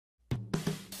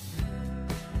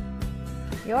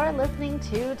You're listening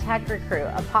to Tech Recruit,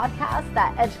 a podcast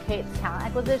that educates talent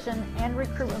acquisition and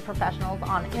recruitment professionals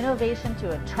on innovation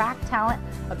to attract talent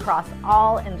across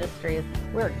all industries.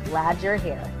 We're glad you're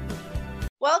here.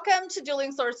 Welcome to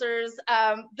Dueling Sourcers.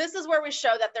 This is where we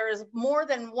show that there is more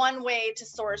than one way to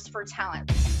source for talent.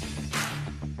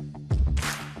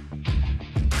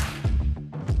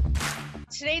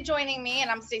 Today joining me, and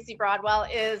I'm Stacey Broadwell,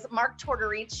 is Mark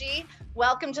Tortorici.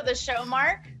 Welcome to the show,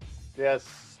 Mark.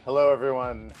 Yes. Hello,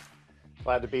 everyone.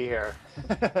 Glad to be here.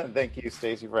 Thank you,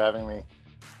 Stacey, for having me.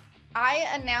 I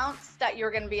announced that you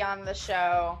were going to be on the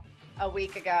show a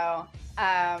week ago,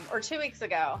 or 2 weeks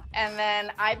ago. And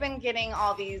then I've been getting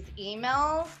all these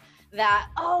emails that,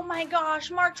 oh my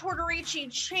gosh, Mark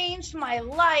Tortorici changed my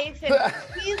life. And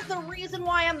he's the reason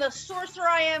why I'm the sorcerer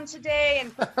I am today.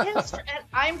 And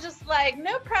I'm just like,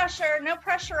 no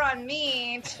pressure on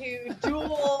me to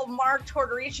duel Mark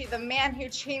Tortorici, the man who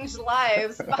changed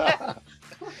lives.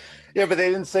 Yeah, but they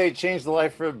didn't say change the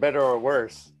life for better or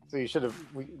worse. So we should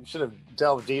have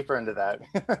delved deeper into that.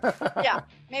 Yeah,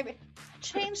 maybe.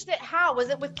 Changed it how? Was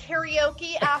it with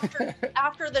karaoke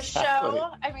after the show?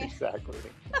 I mean, exactly.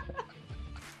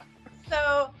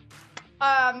 So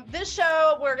this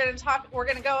show we're going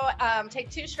to go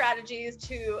take two strategies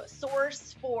to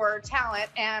source for talent,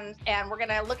 and we're going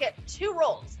to look at two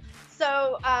roles.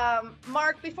 So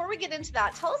Mark, before we get into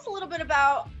that, tell us a little bit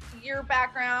about your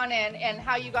background and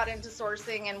how you got into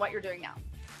sourcing and what you're doing now.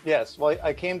 Yes, well,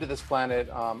 I came to this planet.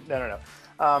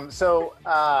 So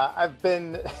I've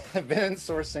been in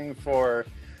sourcing for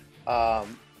a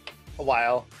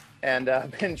while, and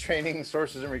I've been training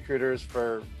sources and recruiters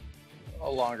for a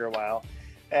longer while,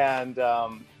 and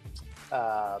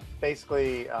I've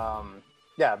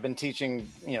been teaching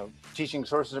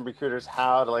sources and recruiters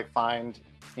how to find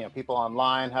people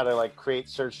online, how to create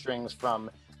search strings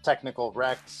from technical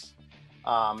recs,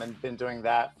 and been doing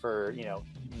that for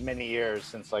many years,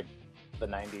 since the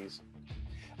 90s.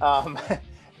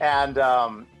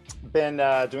 Been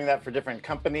doing that for different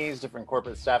companies, different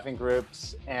corporate staffing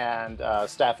groups, and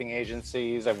staffing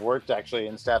agencies. I've worked actually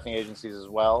in staffing agencies as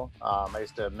well. I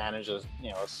used to manage a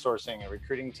sourcing and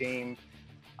recruiting team.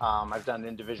 I've done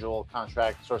individual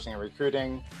contract sourcing and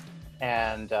recruiting,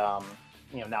 and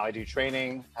now I do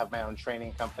training. Have my own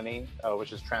training company,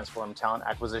 which is Transform Talent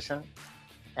Acquisition.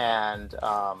 And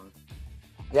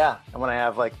and when I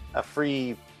have a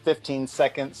free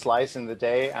 15-second slice in the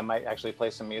day, I might actually play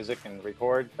some music and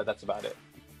record, but that's about it.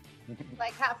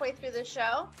 Halfway through the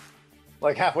show?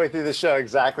 Halfway through the show,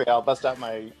 exactly. I'll bust out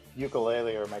my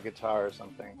ukulele or my guitar or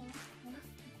something.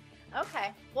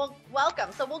 Okay, well,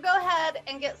 welcome. So we'll go ahead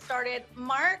and get started.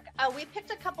 Mark, we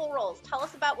picked a couple roles. Tell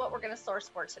us about what we're going to source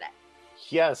for today.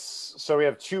 Yes, so we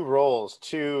have two roles,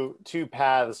 two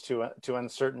paths to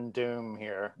uncertain doom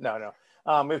here. No.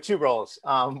 We have two roles.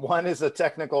 One is a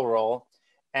technical role,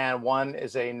 and one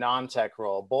is a non-tech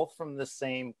role, both from the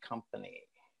same company.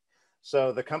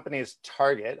 So the company is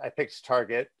Target. I picked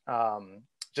Target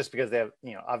just because they have,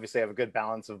 obviously have a good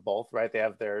balance of both, right? They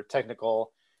have their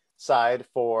technical side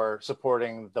for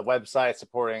supporting the website,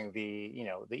 supporting the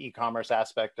e-commerce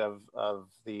aspect of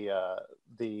the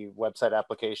website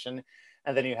application,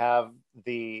 and then you have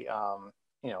the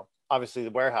obviously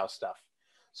the warehouse stuff.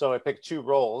 So I picked two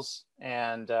roles,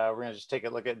 and we're going to just take a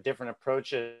look at different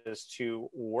approaches to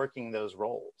working those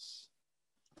roles.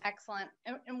 Excellent.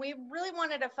 And we really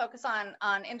wanted to focus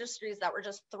on industries that were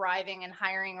just thriving and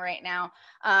hiring right now,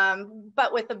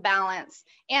 but with a balance.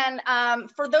 And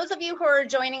for those of you who are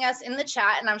joining us in the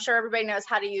chat, and I'm sure everybody knows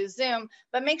how to use Zoom,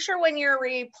 but make sure when you're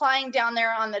replying down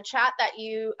there on the chat that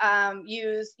you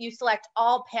select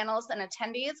all panelists and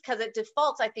attendees, because it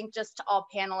defaults, I think, just to all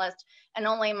panelists, and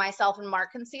only myself and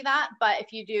Mark can see that. But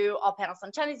if you do all panelists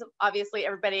and attendees, obviously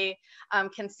everybody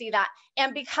can see that.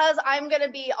 And because I'm going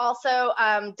to be also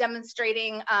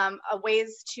demonstrating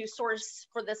ways to source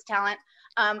for this talent,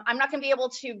 I'm not going to be able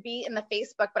to be in the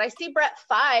Facebook, but I see Brett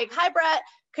Feig. Hi, Brett.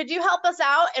 Could you help us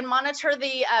out and monitor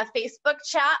the Facebook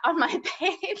chat on my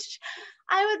page?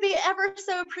 I would be ever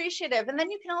so appreciative. And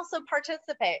then you can also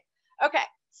participate. Okay,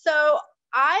 so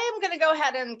I am going to go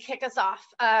ahead and kick us off.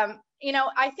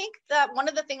 I think that one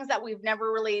of the things that we've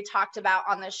never really talked about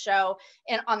on this show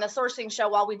and on the sourcing show,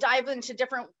 while we dive into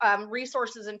different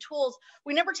resources and tools,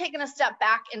 we never taken a step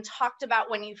back and talked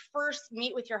about when you first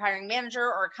meet with your hiring manager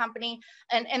or a company,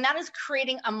 and that is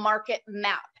creating a market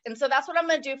map. And so that's what I'm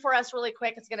going to do for us really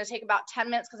quick. It's going to take about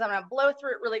 10 minutes because I'm going to blow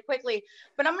through it really quickly,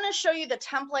 but I'm going to show you the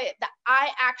template that I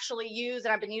actually use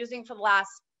and I've been using for the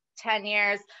last 10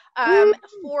 years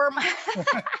for my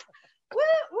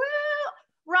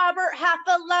Robert Half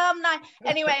alumni.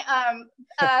 Anyway,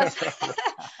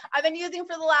 I've been using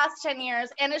for the last 10 years,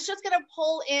 and it's just going to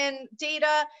pull in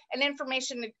data and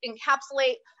information to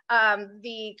encapsulate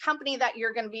the company that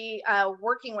you're going to be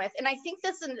working with. And I think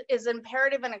this is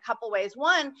imperative in a couple ways.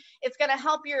 One, it's going to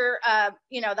help your,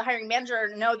 the hiring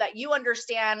manager know that you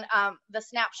understand the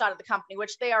snapshot of the company,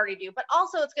 which they already do, but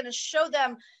also it's going to show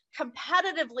them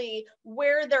competitively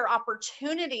where their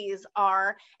opportunities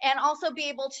are, and also be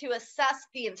able to assess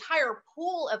the entire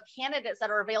pool of candidates that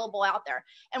are available out there.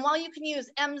 And while you can use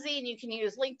MZ and you can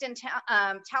use LinkedIn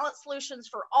Talent Solutions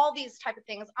for all these type of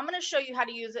things, I'm going to show you how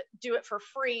to do it for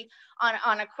free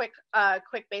on a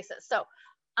quick basis. So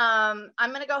I'm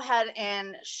going to go ahead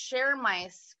and share my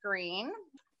screen.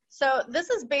 So this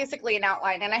is basically an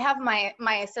outline, and I have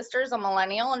my sister's a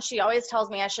millennial, and she always tells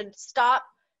me I should stop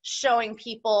showing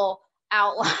people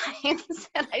outlines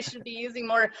and I should be using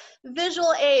more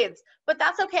visual aids, but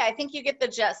that's okay. I think you get the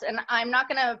gist, and I'm not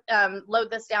going to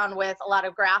load this down with a lot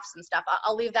of graphs and stuff.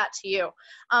 I'll leave that to you.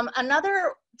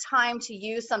 Another time to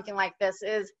use something like this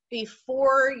is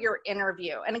before your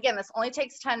interview. And again, this only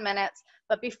takes 10 minutes,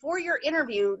 but before your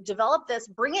interview, develop this,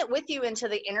 bring it with you into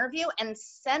the interview, and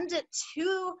send it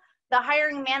to the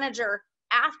hiring manager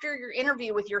after your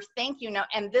interview with your thank you note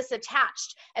and this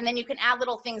attached. And then you can add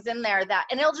little things in there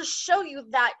and it'll just show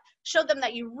them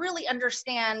that you really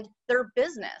understand their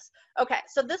business. Okay,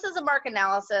 so this is a market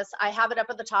analysis. I have it up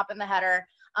at the top in the header.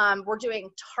 We're doing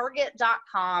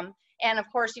target.com. And of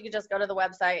course, you could just go to the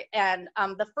website. And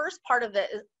the first part of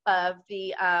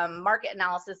the market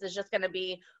analysis is just going to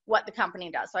be what the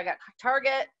company does. So I got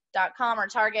Target.com or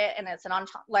Target, and it's an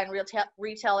online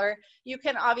retailer. You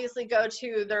can obviously go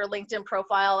to their LinkedIn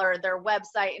profile or their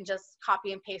website and just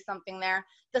copy and paste something there.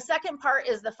 The second part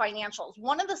is the financials.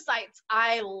 One of the sites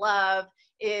I love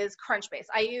is Crunchbase.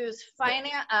 I use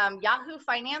Yahoo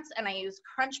Finance, and I use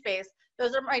Crunchbase.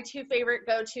 Those are my two favorite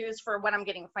go-tos for when I'm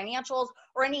getting financials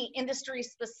or any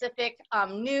industry-specific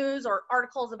news or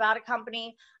articles about a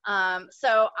company.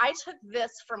 So I took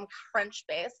this from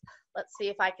Crunchbase. Let's see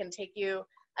if I can take you.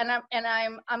 And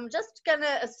I'm just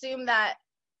gonna assume that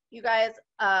you guys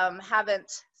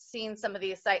haven't seen some of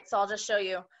these sites, so I'll just show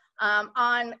you.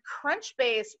 On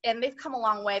Crunchbase, and they've come a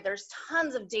long way, there's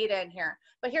tons of data in here,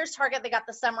 but here's Target. They got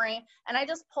the summary, and I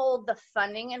just pulled the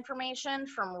funding information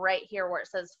from right here where it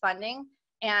says funding.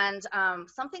 And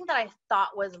something that I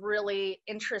thought was really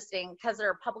interesting, because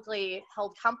they're a publicly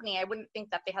held company, I wouldn't think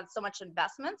that they had so much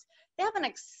investments. They have an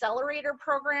accelerator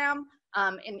program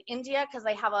in India, because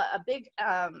they have a big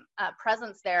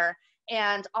presence there.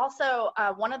 And also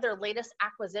one of their latest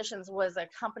acquisitions was a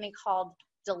company called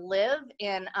Deliv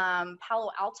in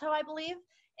Palo Alto, I believe,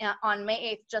 on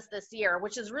May 8th just this year,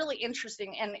 which is really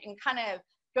interesting and kind of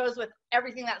goes with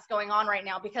everything that's going on right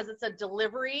now, because it's a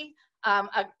delivery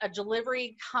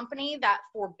company that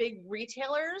for big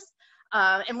retailers,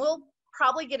 and we'll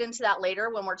probably get into that later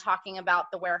when we're talking about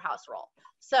the warehouse role.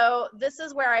 So this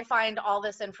is where I find all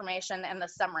this information and the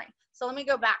summary. So let me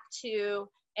go back to,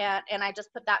 and I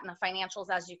just put that in the financials,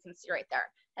 as you can see right there.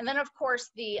 And then of course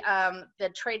the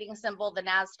trading symbol, the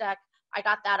NASDAQ, I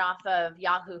got that off of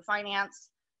Yahoo Finance.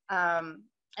 And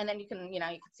then you can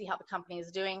see how the company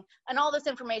is doing. And all this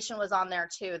information was on there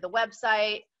too. The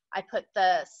website, I put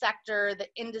the sector, the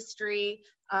industry,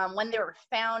 when they were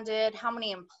founded, how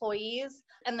many employees.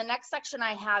 And the next section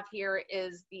I have here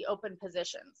is the open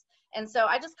positions. And so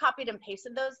I just copied and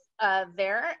pasted those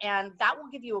there, and that will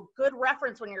give you a good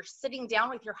reference when you're sitting down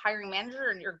with your hiring manager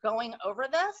and you're going over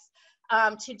this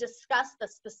to discuss the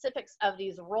specifics of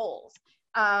these roles.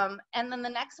 And then the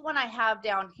next one I have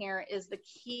down here is the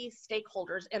key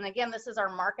stakeholders. And again, this is our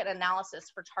market analysis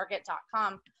for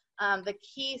Target.com. The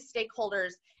key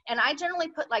stakeholders, and I generally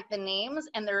put like the names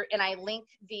and I link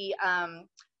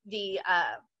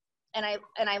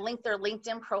I link their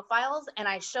LinkedIn profiles, and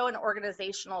I show an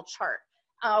organizational chart.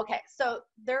 Okay, so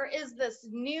there is this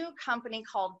new company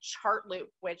called Chartloop,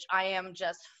 which I am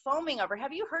just foaming over.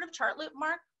 Have you heard of Chartloop,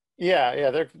 Mark?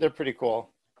 Yeah, they're pretty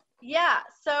cool. Yeah,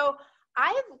 so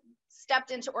I've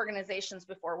stepped into organizations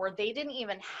before where they didn't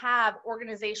even have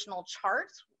organizational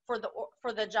charts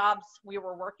for the jobs we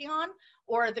were working on,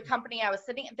 or the company I was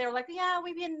sitting at. They're like, yeah,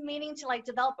 we've been meaning to like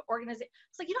develop organization.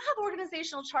 It's like, you don't have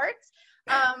organizational charts.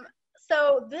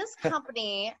 So this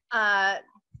company,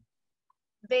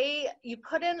 you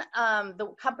put in the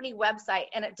company website,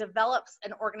 and it develops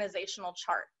an organizational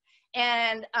chart.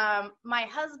 And my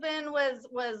husband was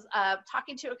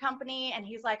talking to a company, and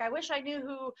he's like, I wish I knew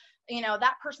who,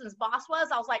 that person's boss was.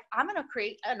 I was like, I'm going to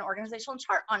create an organizational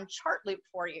chart on Chartloop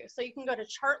for you. So you can go to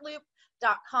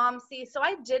chartloop.com. See, so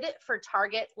I did it for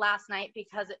Target last night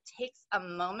because it takes a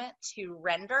moment to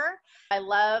render. I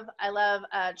love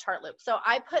Chartloop. So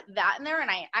I put that in there, and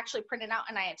I actually print it out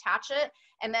and I attach it.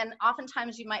 And then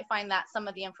oftentimes you might find that some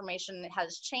of the information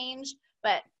has changed,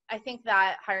 but I think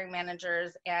that hiring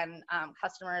managers and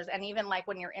customers, and even like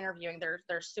when you're interviewing,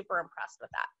 they're super impressed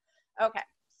with that. Okay,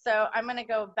 so I'm going to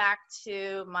go back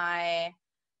to my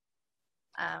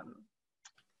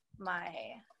my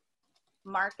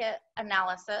market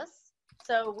analysis.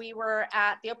 So we were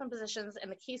at the open positions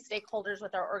and the key stakeholders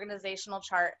with our organizational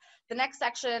chart. The next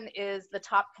section is the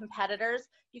top competitors.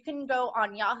 You can go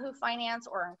on Yahoo Finance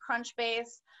or on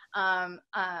Crunchbase,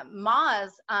 Moz,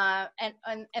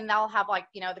 and that'll have like,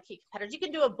 the key competitors. You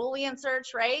can do a Boolean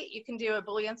search, right? You can do a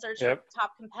Boolean search for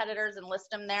top competitors and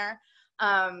list them there.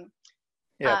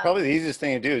 Probably the easiest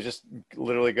thing to do is just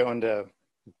literally go into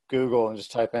Google and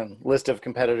just type in list of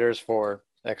competitors for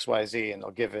XYZ, and they'll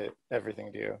give it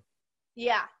everything to you.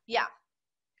 Yeah.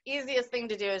 Easiest thing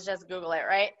to do is just Google it,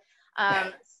 right?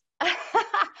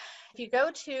 If you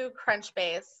go to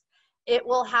Crunchbase, it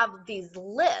will have these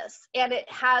lists, and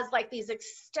it has like these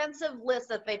extensive lists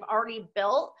that they've already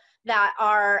built that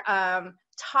are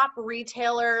top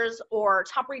retailers or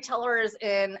top retailers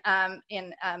in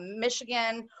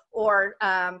Michigan, or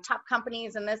top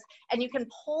companies in this, and you can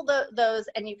pull those,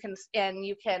 and you can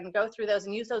go through those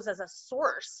and use those as a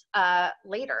source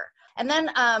later. And then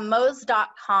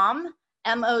Moz.com,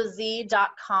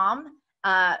 MOZ.com,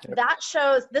 that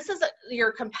shows, this is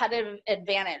your competitive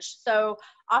advantage. So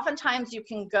oftentimes you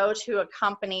can go to a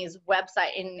company's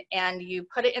website and you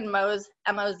put it in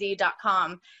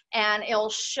MOZ.com, and it'll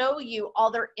show you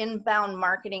all their inbound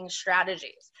marketing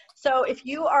strategies. So if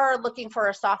you are looking for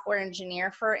a software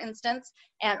engineer, for instance,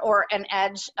 or an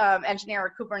edge engineer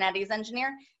or Kubernetes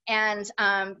engineer, and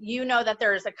you know that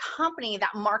there is a company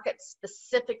that markets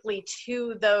specifically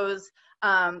to those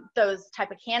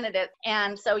type of candidates,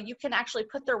 and so you can actually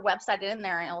put their website in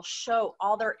there, and it'll show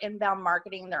all their inbound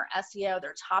marketing, their SEO,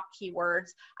 their top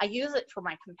keywords. I use it for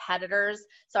my competitors,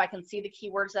 so I can see the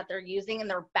keywords that they're using, and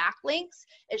their backlinks.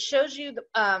 It shows you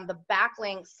the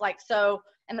backlinks,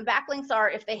 and the backlinks are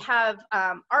if they have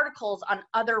articles on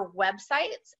other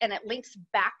websites and it links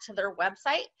back to their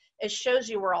website, it shows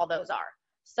you where all those are.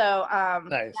 So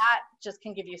nice. That just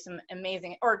can give you some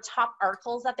amazing, or top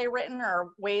articles that they've written,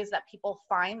 or ways that people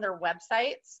find their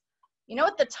websites. You know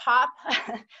what the top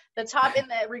in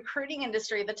the recruiting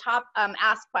industry, the top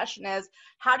asked question is,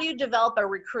 how do you develop a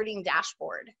recruiting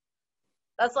dashboard?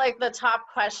 That's like the top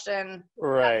question.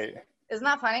 Right. Isn't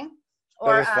that funny?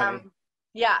 That is funny.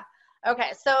 Yeah.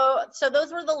 Okay. So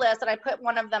those were the lists, and I put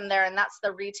one of them there, and that's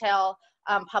the retail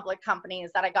public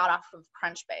companies that I got off of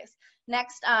Crunchbase.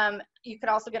 Next, you could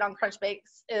also get on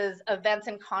Crunchbase is events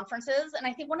and conferences. And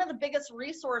I think one of the biggest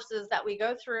resources that we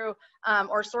go through,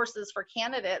 or sources for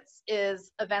candidates,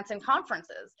 is events and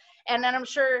conferences. And then I'm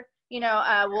sure,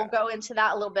 we'll go into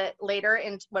that a little bit later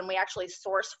when we actually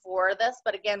source for this.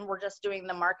 But again, we're just doing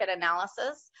the market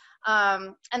analysis.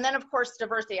 And then, of course,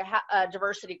 diversity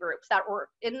groups that were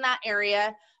in that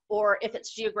area, or if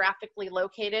it's geographically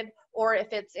located, or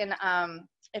if it's in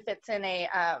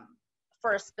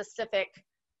for a specific,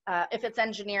 if it's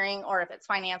engineering, or if it's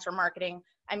finance or marketing.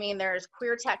 I mean, there's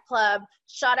Queer Tech Club.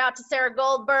 Shout out to Sarah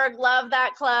Goldberg. Love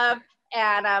that club.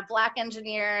 And Black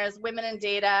Engineers, Women in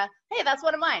Data. Hey, that's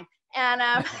one of mine. And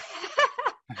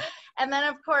and then,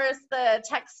 of course, the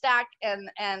tech stack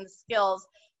and skills.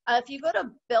 If you go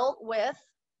to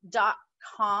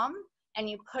builtwith.com and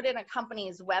you put in a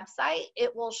company's website,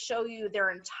 it will show you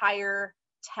their entire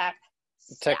tech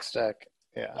stack.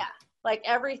 Yeah. Like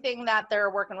everything that they're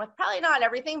working with. Probably not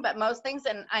everything, but most things.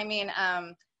 And I mean,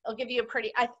 it'll give you a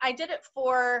pretty, I did it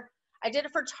for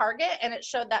Target, and it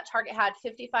showed that Target had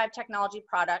 55 technology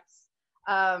products,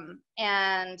 and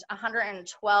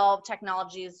 112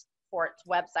 technologies for its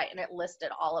website, and it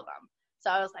listed all of them. So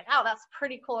I was like, oh, that's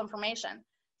pretty cool information.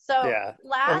 So yeah.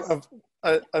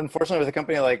 Unfortunately, with a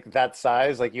company like that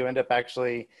size, like you end up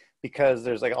actually, because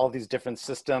there's like all these different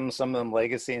systems, some of them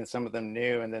legacy and some of them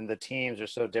new, and then the teams are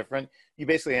so different, you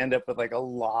basically end up with like a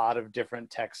lot of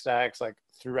different tech stacks like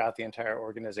throughout the entire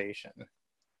organization.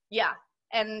 Yeah.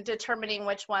 And determining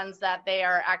which ones that they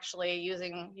are actually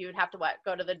using, you would have to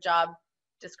go to the job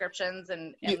descriptions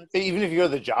and even if you go to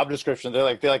the job description,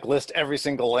 they list every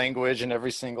single language and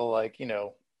every single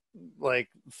like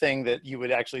thing that you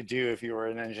would actually do if you were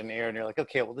an engineer, and you're like,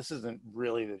 okay, well, this isn't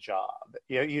really the job.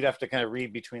 You'd have to kind of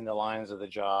read between the lines of the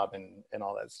job and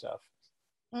all that stuff.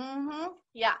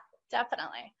 Yeah,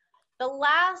 definitely. The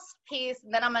last piece,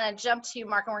 and then I'm going to jump to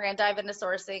Mark, and we're going to dive into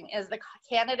sourcing, is the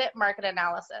candidate market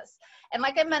analysis. And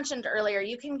like I mentioned earlier,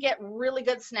 you can get really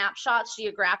good snapshots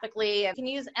geographically. You can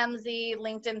use MZ,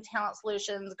 LinkedIn Talent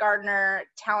Solutions, Gartner,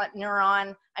 Talent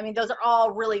Neuron. I mean, those are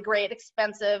all really great,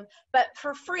 expensive, but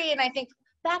for free. And I think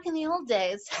back in the old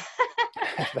days,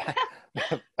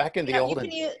 back in the olden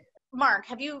days. Mark,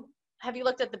 have you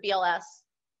looked at the BLS?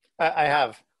 I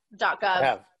have. .gov. I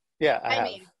have. Yeah, I have.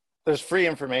 mean, there's free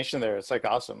information there. It's like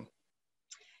awesome.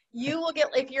 You will get,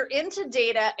 if you're into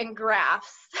data and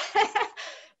graphs.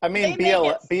 I mean,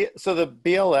 so the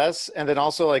BLS, and then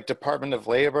also like Department of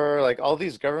Labor, like all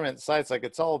these government sites, like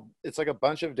it's like a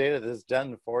bunch of data that's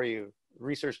done for you,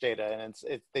 research data, and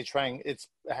it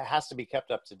has to be kept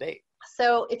up to date.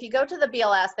 So if you go to the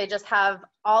BLS, they just have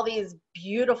all these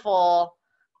beautiful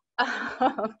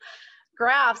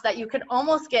graphs that you could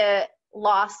almost get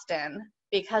lost in,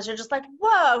 because you're just like,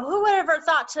 whoa, who would ever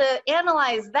thought to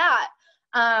analyze that?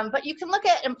 But you can look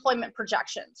at employment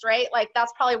projections, right? Like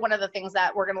that's probably one of the things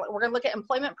that we're gonna look at,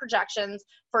 employment projections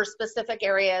for specific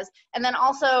areas, and then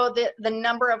also the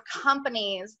number of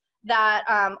companies that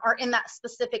are in that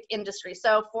specific industry.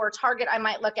 So for Target, I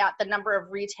might look at the number of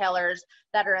retailers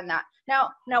that are in that.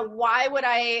 Now, why would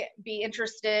I be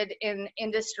interested in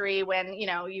industry when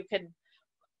you could?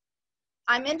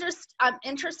 I'm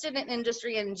interested in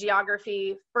industry and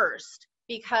geography first,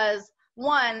 because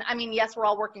one, I mean, yes, we're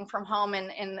all working from home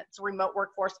and it's a remote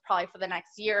workforce probably for the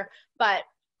next year, but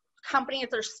companies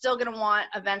are still going to want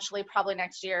eventually, probably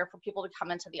next year, for people to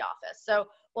come into the office. So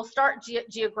we'll start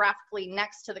geographically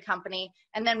next to the company,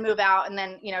 and then move out, and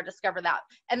then, discover that.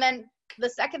 And then the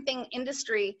second thing,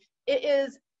 industry, it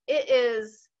is,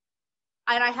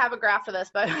 and I have a graph for this,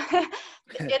 but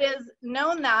it is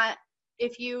known that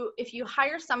if you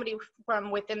hire somebody from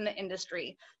within the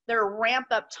industry, their ramp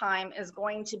up time is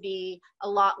going to be a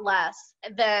lot less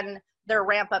than their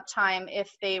ramp up time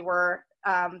if they were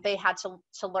they had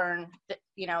to learn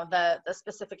the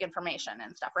specific information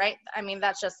and stuff, right? I mean,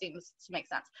 that just seems to make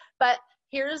sense. But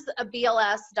here's a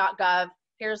BLS.gov.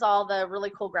 Here's all the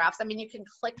really cool graphs. I mean, you can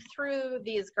click through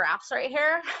these graphs right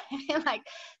here, and like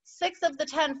 6 of the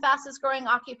 10 fastest growing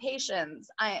occupations.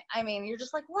 I mean, you're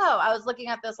just like, whoa, I was looking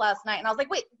at this last night and I was like,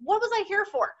 wait, what was I here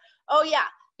for? Oh yeah,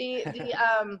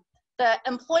 the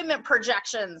employment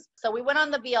projections. So we went on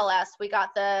the BLS, we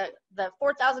got the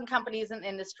 4,000 companies in the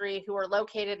industry who are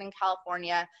located in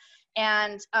California.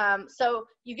 And so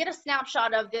you get a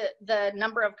snapshot of the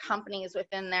number of companies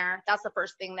within there. That's the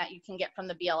first thing that you can get from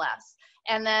the BLS.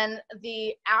 And then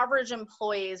the average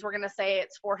employees, we're going to say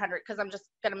it's 400, because I'm just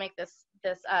going to make this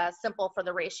simple for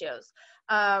the ratios.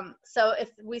 So if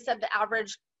we said the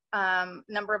average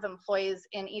number of employees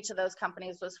in each of those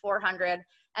companies was 400,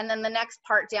 and then the next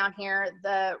part down here,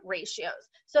 the ratios.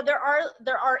 So there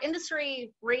are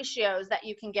industry ratios that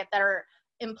you can get that are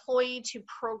employee to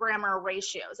programmer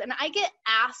ratios. And I get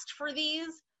asked for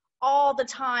these all the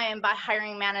time by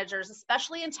hiring managers,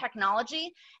 especially in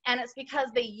technology. And it's because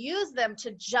they use them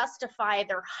to justify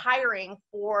their hiring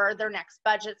for their next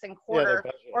budgets and quarter.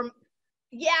 And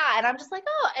I'm just like,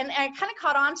 oh, and I kind of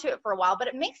caught on to it for a while, but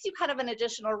it makes you kind of an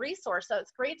additional resource. So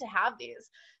it's great to have these.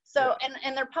 So,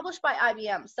 and they're published by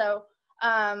IBM. So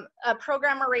a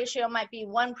programmer ratio might be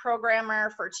 1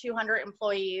 programmer for 200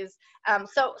 employees.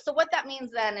 So what that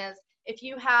means then is if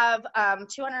you have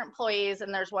 200 employees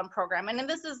and there's 1 program, and then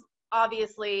this is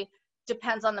obviously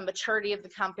depends on the maturity of the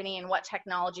company and what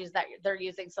technologies that they're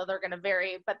using. So they're going to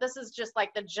vary, but this is just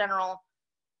like the general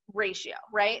ratio,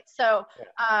 right? So,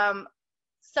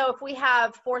 so if we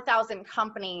have 4,000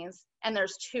 companies and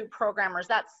there's 2 programmers,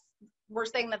 we're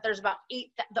saying that there's about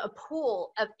a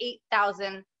pool of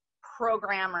 8,000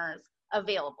 programmers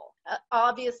available,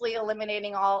 obviously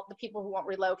eliminating all the people who won't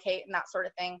relocate and that sort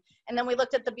of thing. And then we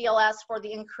looked at the BLS for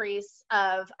the increase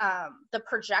of the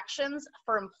projections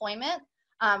for employment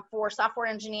for software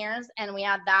engineers, and we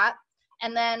add that.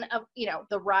 And then,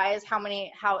 the rise, how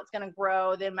it's going to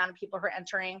grow, the amount of people who are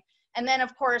entering. And then,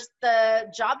 of course,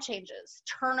 the job changes,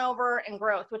 turnover and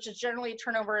growth, which is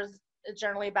turnover is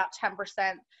generally about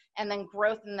 10%. And then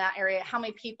growth in that area, how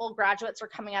many people, graduates, are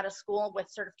coming out of school with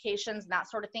certifications and that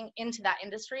sort of thing into that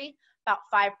industry, about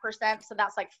 5%. So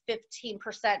that's like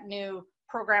 15% new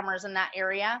programmers in that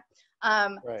area.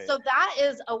 Right. So that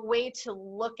is a way to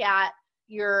look at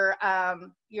your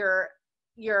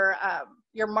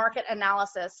market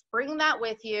analysis. Bring that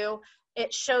with you.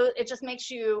 it just makes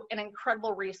you an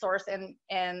incredible resource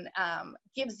and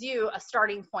gives you a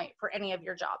starting point for any of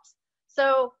your jobs.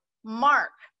 So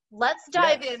Mark, let's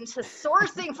dive into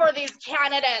sourcing for these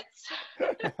candidates.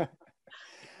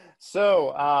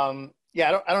 So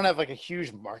yeah, I don't have like a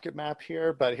huge market map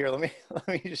here, but here let me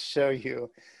just show you.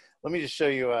 Let me just show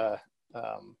you a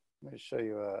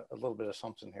little bit of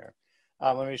something here.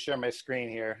 Let me share my screen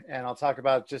here, and I'll talk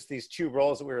about just these two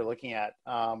roles that we were looking at.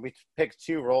 We picked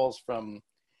two roles from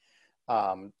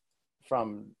Target,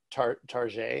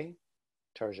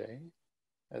 as it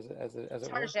were.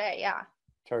 Target, yeah.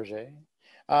 Target.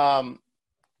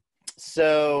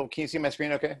 So can you see my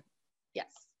screen okay?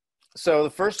 Yes. So the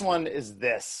first one is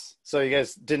this. So you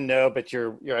guys didn't know, but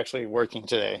you're actually working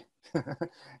today.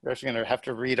 You're actually going to have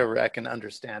to read a rec and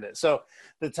understand it. So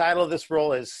the title of this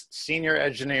role is Senior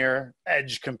Engineer,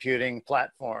 Edge Computing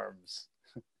Platforms.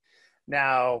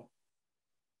 Now,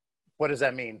 what does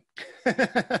that mean?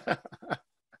 I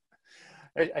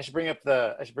should bring up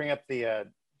the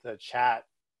chat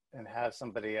and have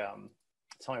somebody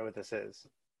tell me what this is.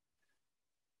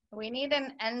 We need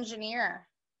an engineer.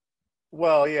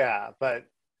 Well, yeah, but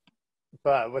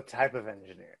what type of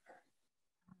engineer?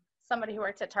 Somebody who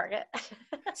works at Target.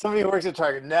 Somebody who works at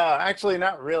Target. No, actually,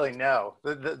 not really. No,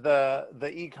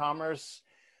 the e-commerce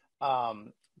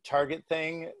Target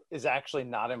thing is actually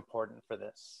not important for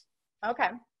this.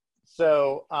 Okay.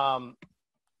 So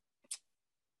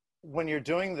when you're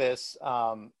doing this,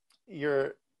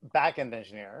 you're back-end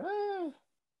engineer.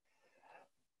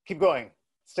 Keep going.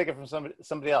 Let's take it from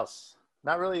somebody else.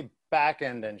 Not really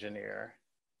back-end engineer.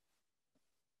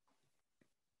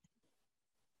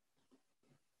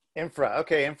 Infra.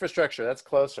 Okay, infrastructure. That's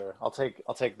closer. I'll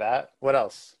take that. What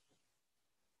else?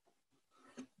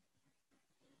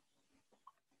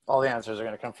 All the answers are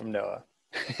going to come from Noah.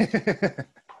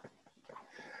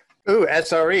 Ooh,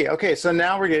 SRE. Okay, so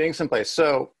now we're getting someplace.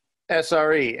 So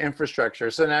SRE, infrastructure.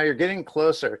 So now you're getting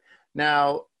closer.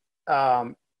 Now,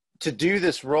 to do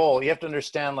this role, you have to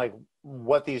understand like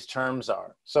what these terms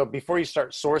are. So before you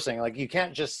start sourcing, like you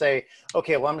can't just say,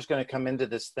 okay, well, I'm just going to come into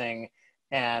this thing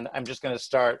and I'm just going to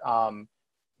start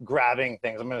grabbing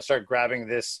things. I'm going to start grabbing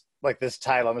this, like this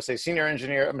title. I'm going to say senior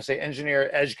engineer. I'm going to say engineer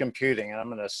edge computing, and I'm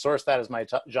going to source that as my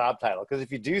job title. Because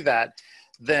if you do that,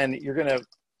 then you're going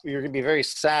to be very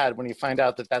sad when you find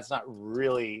out that that's not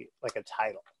really like a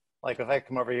title. Like if I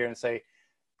come over here and say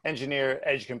engineer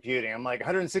edge computing, I'm like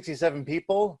 167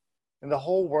 people in the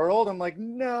whole world. I'm like,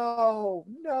 no,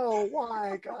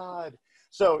 why, God?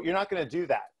 So you're not going to do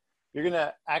that. You're going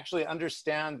to actually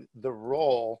understand the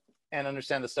role and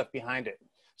understand the stuff behind it.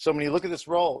 So when you look at this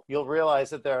role, you'll realize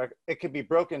that it could be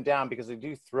broken down because they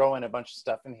do throw in a bunch of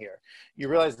stuff in here. You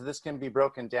realize that this can be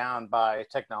broken down by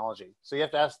technology. So you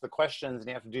have to ask the questions and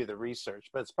you have to do the research,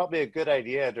 but it's probably a good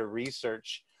idea to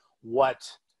research what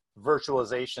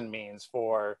virtualization means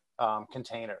for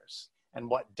containers and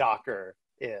what Docker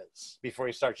is before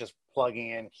you start just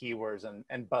plugging in keywords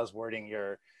and buzzwording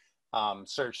your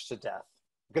search to death.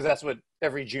 Because that's what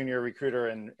every junior recruiter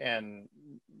and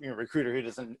recruiter who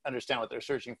doesn't understand what they're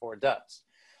searching for does.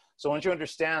 So once you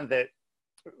understand that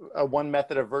one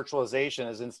method of virtualization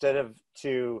is instead of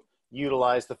to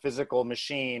utilize the physical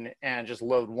machine and just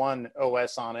load one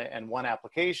OS on it and one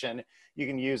application, you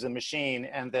can use a machine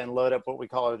and then load up what we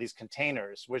call these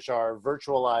containers, which are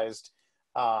virtualized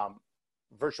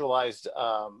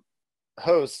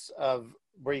hosts of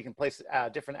where you can place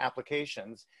different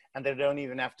applications, and they don't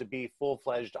even have to be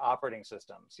full-fledged operating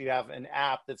systems. You have an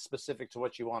app that's specific to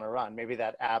what you want to run. Maybe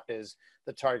that app is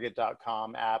the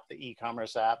Target.com app, the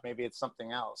e-commerce app, maybe it's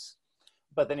something else.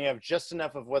 But then you have just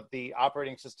enough of what the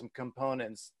operating system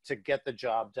components to get the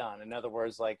job done. In other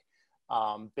words, like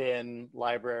bin,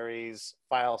 libraries,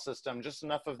 file system, just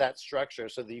enough of that structure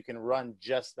so that you can run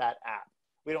just that app.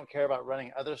 We don't care about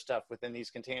running other stuff within these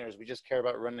containers. We just care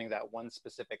about running that one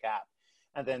specific app.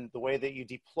 And then the way that you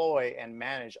deploy and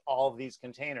manage all of these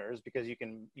containers, because you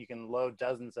can load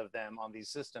dozens of them on these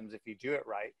systems if you do it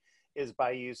right, is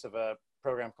by use of a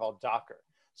program called Docker.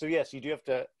 So yes, you do have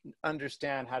to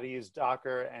understand how to use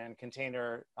Docker and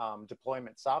container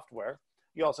deployment software.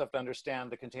 You also have to understand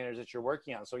the containers that you're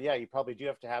working on. So yeah, you probably do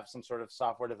have to have some sort of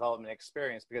software development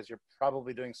experience because you're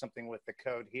probably doing something with the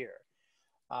code here.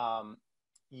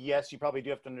 Yes, you probably do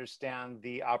have to understand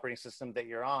the operating system that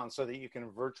you're on so that you can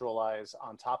virtualize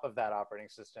on top of that operating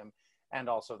system and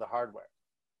also the hardware.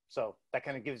 So that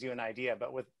kind of gives you an idea.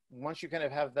 But once you kind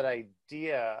of have that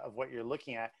idea of what you're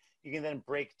looking at, you can then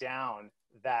break down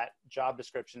that job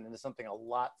description into something a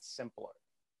lot simpler,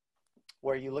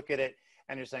 where you look at it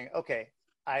and you're saying, okay,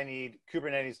 I need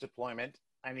Kubernetes deployment.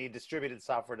 I need distributed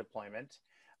software deployment.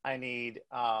 I need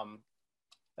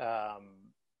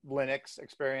Linux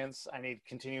experience. I need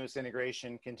continuous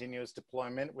integration, continuous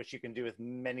deployment, which you can do with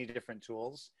many different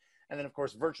tools. And then of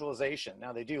course, virtualization.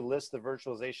 Now they do list the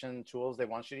virtualization tools they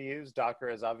want you to use. Docker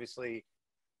is obviously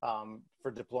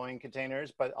for deploying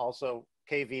containers, but also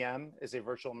KVM is a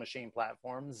virtual machine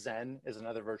platform. Zen is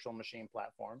another virtual machine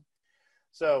platform.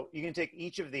 So you can take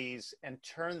each of these and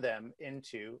turn them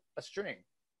into a string,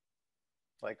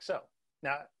 like so.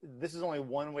 Now, this is only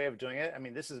one way of doing it. I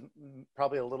mean, this is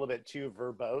probably a little bit too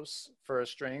verbose for a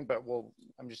string, but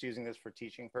I'm just using this for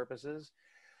teaching purposes.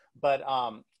 But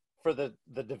for the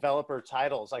developer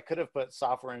titles, I could have put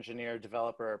software engineer,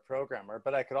 developer, or programmer,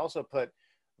 but I could also put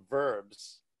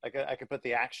verbs. I could put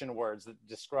the action words that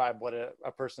describe what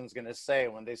a person's going to say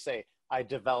when they say, I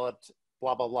developed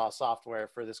blah, blah, blah software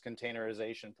for this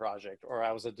containerization project, or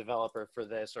I was a developer for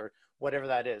this, or whatever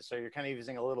that is. So you're kind of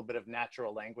using a little bit of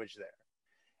natural language there.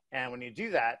 And when you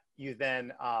do that, you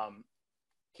then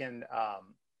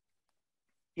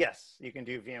yes, you can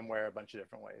do VMware a bunch of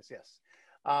different ways, yes.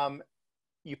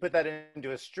 You put that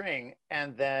into a string,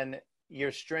 and then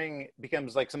your string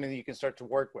becomes like something that you can start to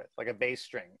work with, like a base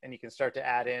string, and you can start to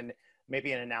add in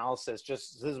maybe an analysis.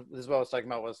 Just this is what I was talking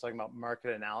about. When I was talking about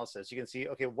market analysis, you can see,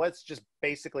 okay, what's just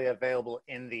basically available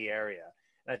in the area.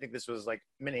 And I think this was like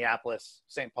Minneapolis,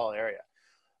 St. Paul area.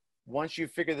 Once you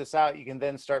figure this out, you can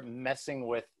then start messing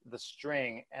with the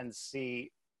string and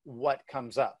see what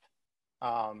comes up.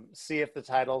 See if the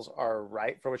titles are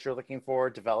right for what you're looking for.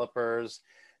 Developers,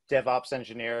 DevOps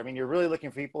engineer. I mean, you're really looking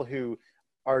for people who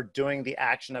are doing the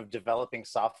action of developing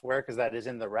software, because that is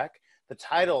in the rec. The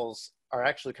titles are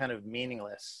actually kind of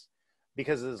meaningless,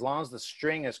 because as long as the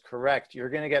string is correct, you're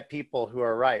going to get people who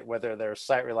are right, whether they're a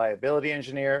site reliability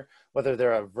engineer, whether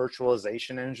they're a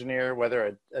virtualization engineer,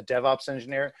 whether a DevOps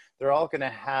engineer, they're all going to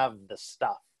have the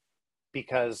stuff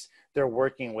because they're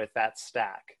working with that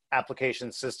stack.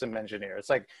 Application system engineer. It's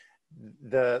like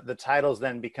the titles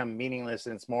then become meaningless,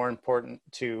 and it's more important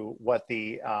to what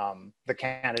the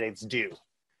candidates do.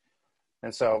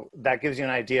 And so that gives you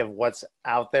an idea of what's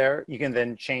out there. You can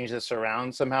then change this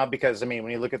around somehow, because I mean,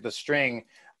 when you look at the string,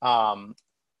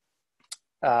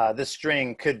 this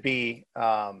string could be,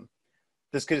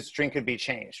 string could be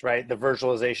changed, right? The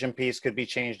virtualization piece could be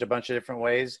changed a bunch of different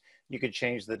ways. You could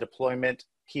change the deployment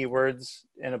keywords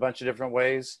in a bunch of different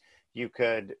ways. You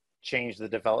could change the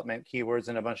development keywords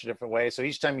in a bunch of different ways. So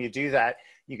each time you do that,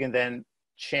 you can then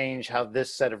change how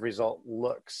this set of result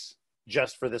looks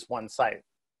just for this one site,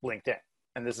 LinkedIn.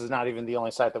 And this is not even the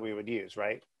only site that we would use,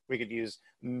 right? We could use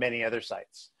many other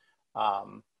sites,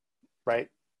 right?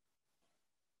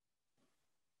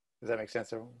 Does that make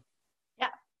sense, everyone? Yeah.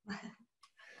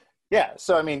 Yeah.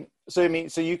 So I mean, so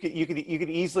you could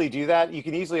easily do that. You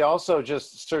can easily also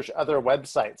just search other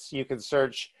websites. You can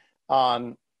search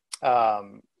on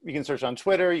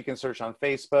Twitter. You can search on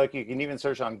Facebook. You can even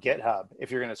search on GitHub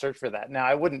if you're going to search for that. Now,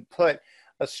 I wouldn't put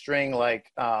a string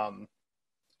like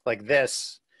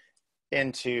this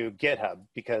into GitHub,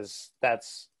 because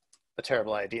that's a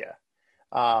terrible idea.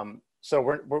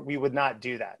 So we would not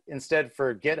do that. Instead,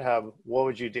 for GitHub, what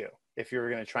would you do if you were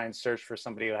going to try and search for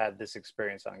somebody who had this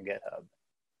experience on GitHub?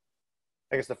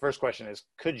 I guess the first question is,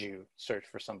 could you search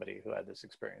for somebody who had this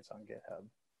experience on GitHub?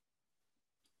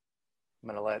 I'm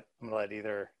gonna let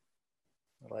either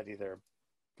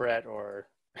Brett or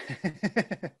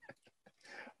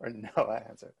or Noah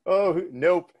answer. Oh,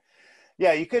 nope.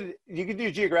 Yeah, you could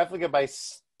do geographically by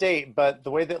state, but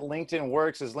the way that LinkedIn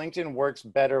works is LinkedIn works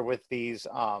better with these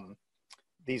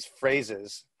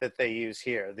phrases that they use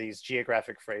here, these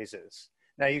geographic phrases.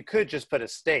 Now you could just put a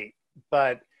state,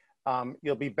 but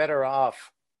you'll be better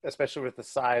off, especially with the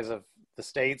size of the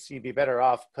states, you'd be better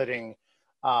off putting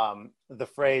the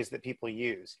phrase that people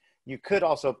use. You could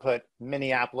also put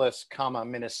Minneapolis,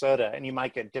 Minnesota, and you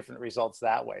might get different results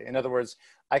that way. In other words,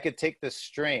 I could take this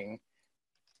string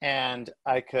and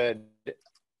I could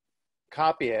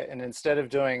copy it, and instead of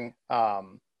doing, I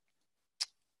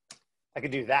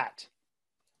could do that.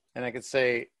 And I could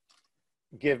say,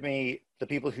 give me the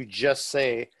people who just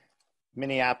say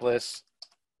Minneapolis,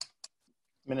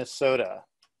 Minnesota,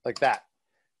 like that.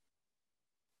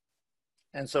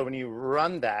 And so when you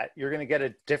run that, you're going to get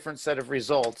a different set of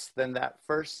results than that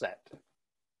first set.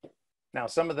 Now,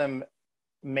 some of them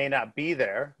may not be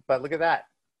there, but look at that.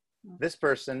 This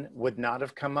person would not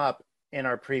have come up in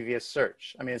our previous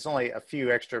search. I mean, it's only a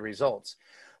few extra results,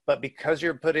 but because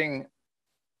you're putting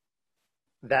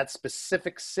that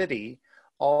specific city,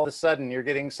 all of a sudden you're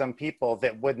getting some people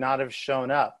that would not have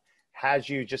shown up had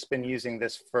you just been using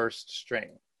this first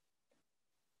string.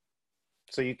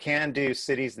 So you can do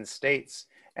cities and states,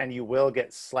 and you will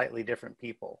get slightly different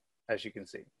people, as you can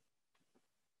see.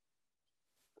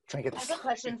 Trying to get I this. have a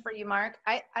question for you, Mark.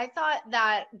 I thought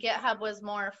that GitHub was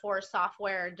more for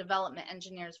software development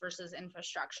engineers versus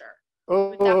infrastructure.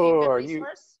 Would that be a Oh, good are you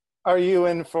resource?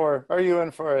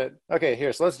 it? Okay,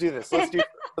 here. So let's do this. Let's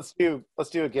do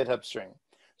a GitHub string.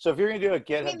 So if you're gonna do a I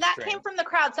GitHub mean, that string, came from the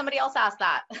crowd. Somebody else asked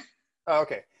that. oh,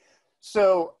 okay.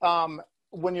 So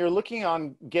when you're looking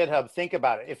on GitHub, think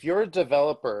about it. If you're a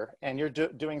developer and you're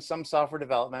doing some software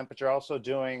development, but you're also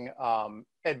doing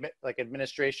like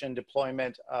administration,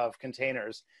 deployment of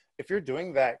containers, if you're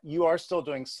doing that, you are still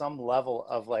doing some level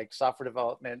of like software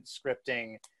development,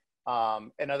 scripting,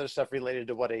 and other stuff related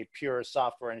to what a pure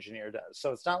software engineer does.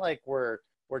 So it's not like we're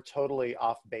totally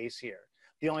off base here.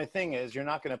 The only thing is you're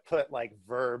not going to put like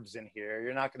verbs in here.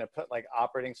 You're not going to put like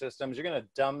operating systems. You're going to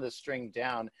dumb the string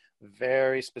down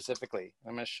very specifically.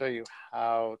 I'm going to show you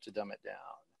how to dumb it down.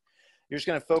 You're just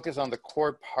going to focus on the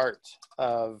core part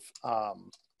of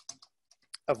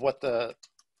what the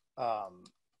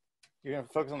you're going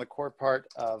to focus on the core part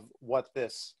of what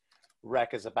this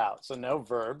rec is about. So no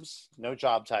verbs, no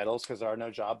job titles, because there are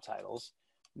no job titles,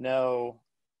 none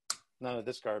of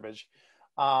this garbage.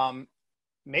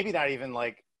 Maybe not even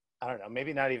like, I don't know,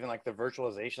 maybe not even like the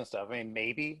virtualization stuff. I mean,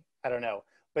 maybe, I don't know.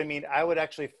 But I mean, I would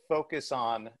actually focus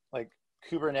on like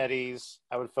Kubernetes.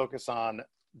 I would focus on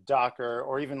Docker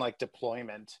or even like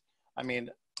deployment. I mean,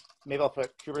 maybe I'll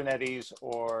put Kubernetes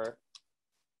or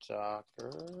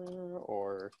Docker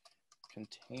or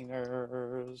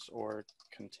containers or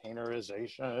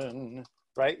containerization,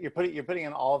 right? You're putting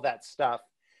in all of that stuff.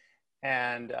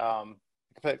 And you can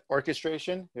put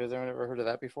orchestration. Has anyone ever heard of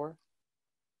that before?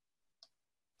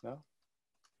 No?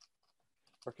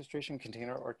 Orchestration,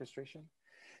 container orchestration?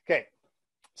 Okay,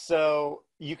 so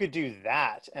you could do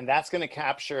that, and that's going to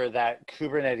capture that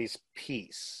Kubernetes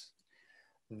piece.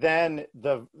 Then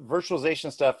the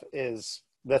virtualization stuff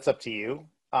that's up to you,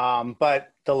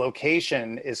 but the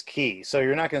location is key. So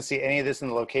you're not going to see any of this in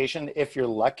the location. If you're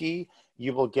lucky,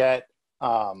 you will get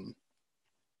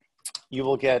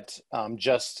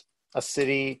just a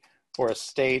city or a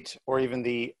state or even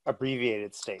the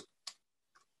abbreviated state.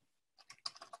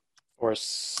 Or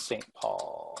St.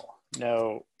 Paul,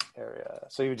 no area.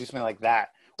 So you would do something like that.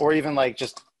 Or even like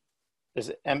just,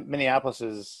 Minneapolis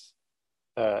is,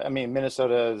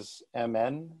 Minnesota is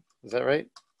MN, is that right?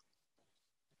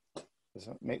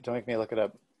 Don't make me look it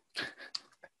up.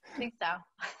 I think so.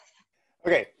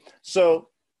 Okay, so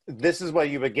this is what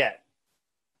you would get.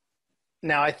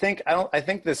 Now I think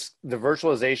the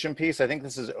virtualization piece, I think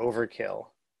this is overkill.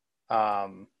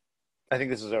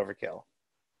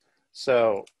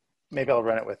 So maybe I'll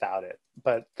run it without it,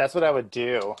 but that's what I would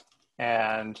do.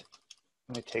 And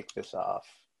let me take this off.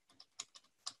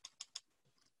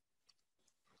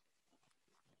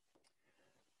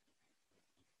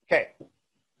 Okay.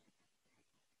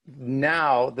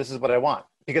 Now this is what I want,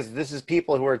 because this is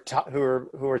people who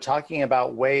are talking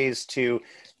about ways to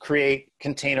create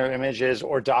container images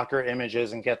or Docker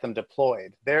images and get them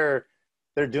deployed. They're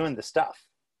doing the stuff.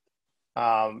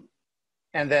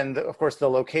 And then, of course, the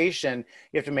location,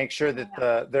 you have to make sure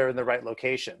that they're in the right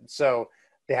location. So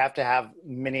they have to have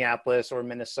Minneapolis or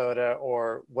Minnesota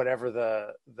or whatever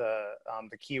the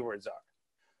keywords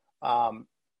are.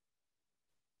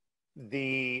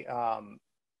 The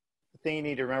thing you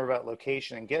need to remember about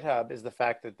location in GitHub is the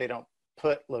fact that they don't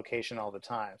put location all the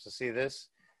time. So see this?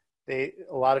 A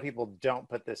lot of people don't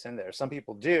put this in there. Some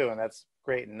people do, and that's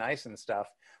great and nice and stuff,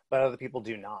 but other people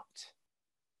do not.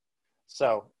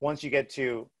 So once you get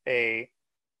to a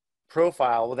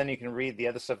profile, well, then you can read the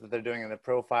other stuff that they're doing in the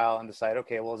profile and decide,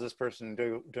 okay, well, is this person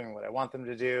doing what I want them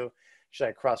to do? Should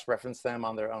I cross-reference them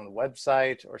on their own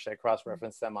website, or should I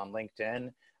cross-reference them on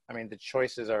LinkedIn? I mean, the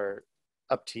choices are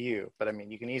up to you, but I mean,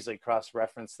 you can easily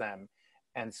cross-reference them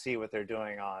and see what they're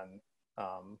doing on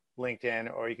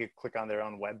LinkedIn, or you could click on their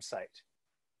own website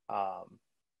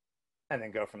and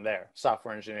then go from there.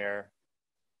 Software engineer,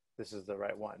 this is the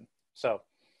right one. So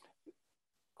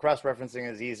cross-referencing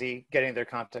is easy. Getting their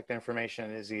contact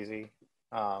information is easy.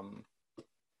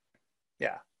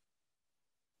 Yeah.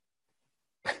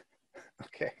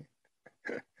 Okay.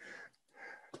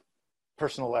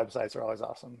 Personal websites are always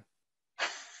awesome.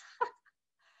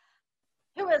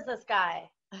 Who is this guy?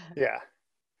 Yeah.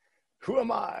 Who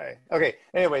am I? Okay.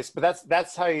 Anyways, but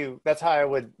that's how I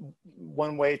would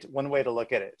one way to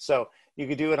look at it. So you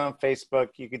could do it on Facebook.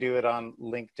 You could do it on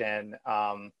LinkedIn.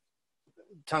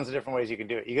 Tons of different ways you can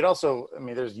do it. You could also, I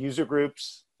mean, there's user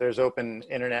groups, there's open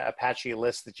internet Apache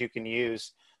lists that you can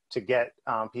use to get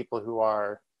people who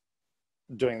are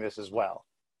doing this as well.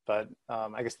 But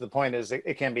I guess the point is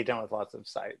it can be done with lots of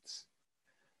sites.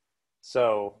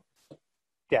 So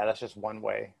yeah, that's just one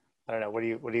way. I don't know. What do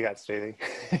you got, Stacey?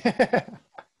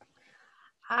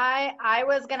 I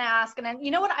was going to ask, and then, you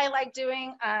know what I like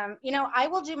doing? I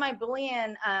will do my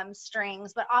Boolean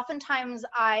strings, but oftentimes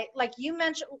like you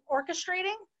mentioned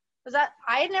orchestrating.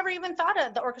 I had never even thought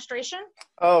of the orchestration.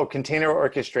 Oh, container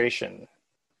orchestration.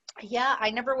 Yeah,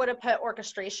 I never would have put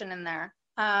orchestration in there.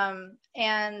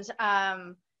 And so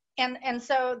and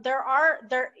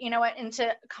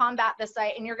to combat this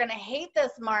site, and you're going to hate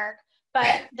this, Mark,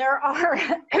 but there are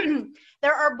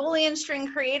Boolean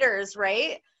string creators,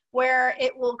 right? Where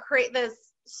it will create this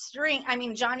string. I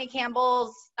mean, Johnny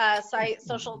Campbell's site,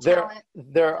 Social Talent.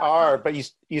 There are, but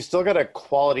you still got to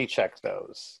quality check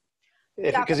those.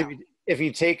 Because if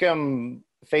you take them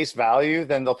face value,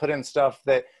 then they'll put in stuff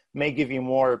that may give you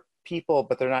more people,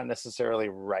 but they're not necessarily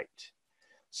right.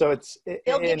 So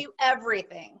they'll give you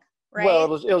everything, right?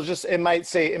 Well, it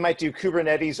might do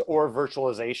Kubernetes or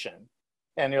virtualization,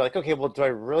 and you're like, okay, well, do I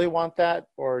really want that,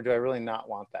 or do I really not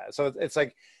want that? So it's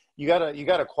like you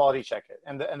gotta quality check it,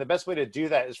 and the best way to do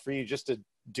that is for you just to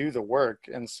do the work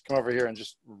and come over here and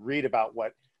just read about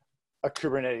what a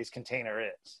Kubernetes container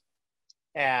is,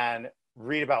 and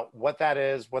read about what that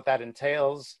is, what that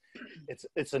entails.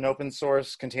 It's an open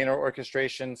source container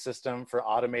orchestration system for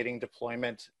automating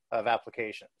deployment of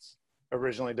applications,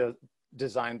 originally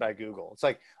designed by Google. It's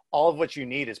like all of what you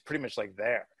need is pretty much like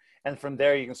there. And from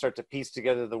there, you can start to piece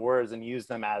together the words and use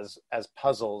them as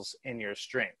puzzles in your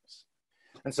strings.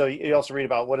 And so you also read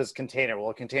about what is container. Well,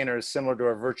 a container is similar to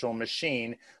a virtual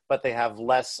machine, but they have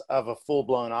less of a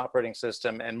full-blown operating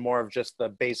system and more of just the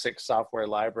basic software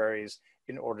libraries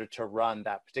in order to run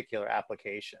that particular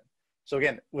application. So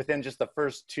again, within just the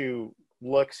first two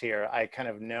looks here, I kind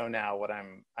of know now what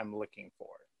I'm looking for.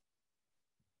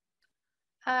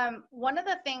 One of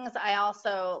the things I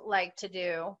also like to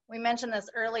do, we mentioned this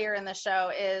earlier in the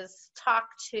show, is talk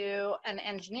to an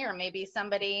engineer, maybe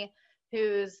somebody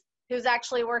who's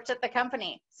actually worked at the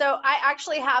company. So I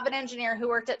actually have an engineer who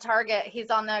worked at Target. He's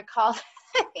on the call.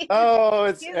 He's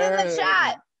Aaron. In the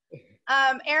chat.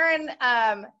 Aaron,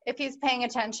 if he's paying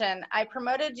attention, I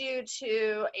promoted you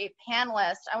to a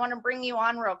panelist. I want to bring you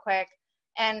on real quick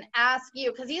and ask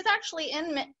you, because he's actually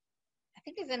I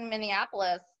think he's in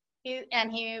Minneapolis. He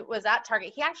was at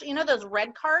Target. He actually, those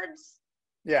red cards?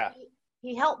 Yeah.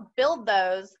 He helped build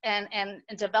those and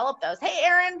develop those. Hey,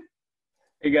 Aaron.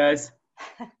 Hey, guys.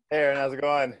 Hey, Aaron, how's it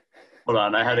going? Hold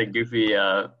on, I had a goofy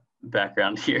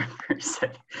background here for a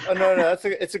second. Oh, no,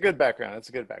 it's a good background. It's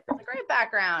a good background. It's a great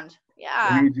background. Yeah.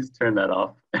 Let me just turn that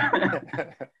off.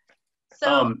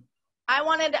 So I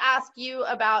wanted to ask you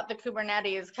about the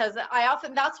Kubernetes, because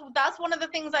that's one of the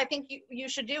things I think you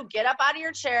should do. Get up out of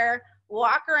your chair,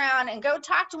 walk around, and go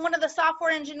talk to one of the software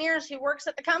engineers who works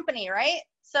at the company, right?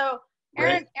 So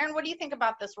Aaron, what do you think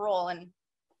about this role and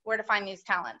where to find these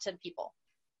talented people?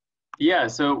 Yeah,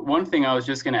 so one thing I was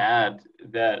just going to add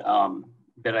that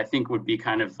that I think would be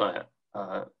kind of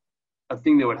a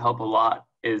thing that would help a lot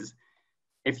is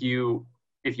if you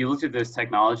looked at those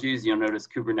technologies, you'll notice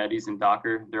Kubernetes and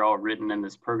Docker, they're all written in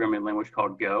this programming language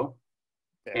called Go.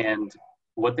 Yeah. And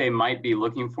what they might be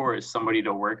looking for is somebody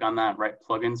to work on that, write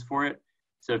plugins for it.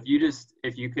 So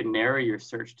if you could narrow your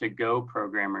search to Go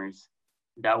programmers,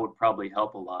 that would probably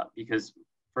help a lot, because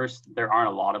first, there aren't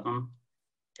a lot of them.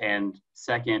 And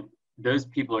second, those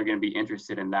people are going to be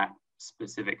interested in that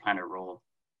specific kind of role.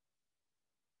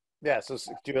 Yeah, so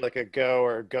do like a Go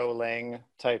or Golang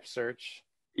type search.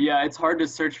 Yeah, it's hard to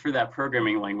search for that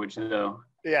programming language, though.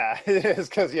 Yeah, it is,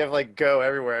 because you have like Go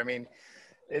everywhere. I mean,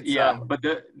 it's but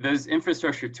those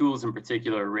infrastructure tools in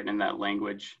particular are written in that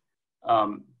language.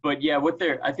 But yeah,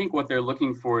 I think what they're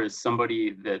looking for is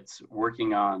somebody that's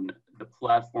working on the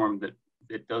platform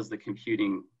that does the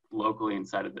computing locally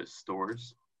inside of those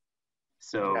stores.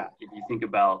 So if you think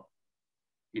about,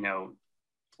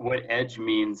 what edge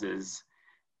means is,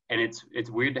 and it's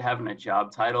weird to have in a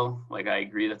job title. Like, I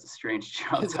agree, that's a strange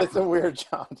job title. It's a weird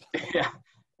job title. Yeah,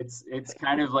 it's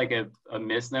kind of like a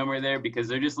misnomer there, because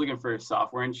they're just looking for a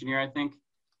software engineer, I think.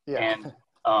 Yeah. And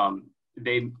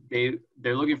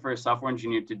they're looking for a software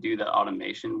engineer to do the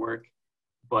automation work,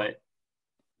 but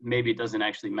maybe it doesn't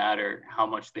actually matter how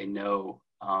much they know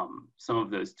some of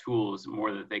those tools,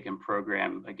 more that they can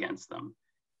program against them.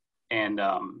 And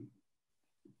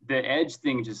the edge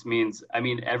thing just means,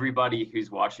 everybody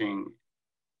who's watching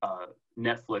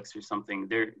Netflix or something,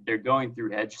 they're going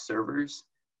through edge servers.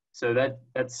 So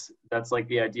that's like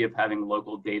the idea of having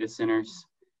local data centers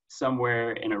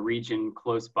somewhere in a region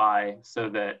close by, so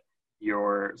that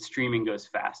your streaming goes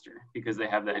faster because they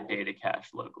have that data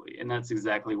cached locally. And that's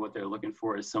exactly what they're looking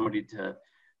for, is somebody to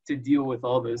deal with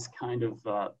all those kind of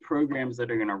programs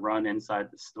that are going to run inside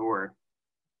the store.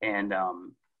 And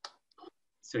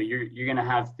so you're going to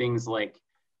have things like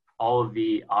all of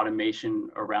the automation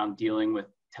around dealing with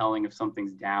telling if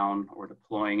something's down or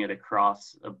deploying it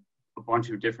across a bunch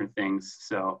of different things.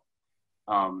 So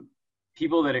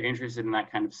people that are interested in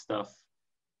that kind of stuff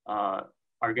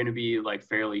are going to be like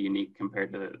fairly unique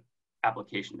compared to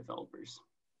application developers.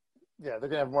 Yeah, they're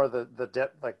gonna have more of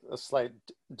like a slight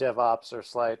DevOps or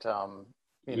slight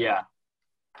Yeah.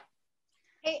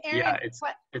 Hey, Aaron, Yeah, it's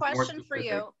question for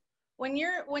you. When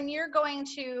you're going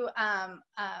to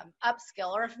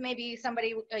upskill, or if maybe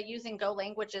somebody using Go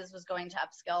languages was going to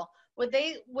upskill, would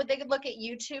they look at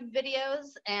YouTube videos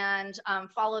and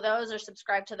follow those or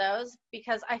subscribe to those?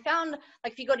 Because I found,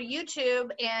 like, if you go to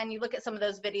YouTube and you look at some of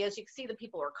those videos, you can see the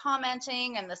people who are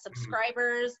commenting and the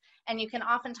subscribers, and you can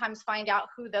oftentimes find out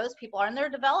who those people are, and they're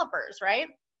developers, right?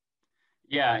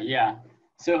 Yeah.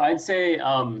 So I'd say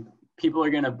people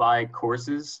are going to buy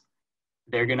courses.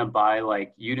 They're going to buy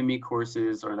like Udemy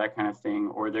courses or that kind of thing,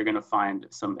 or they're going to find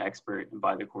some expert and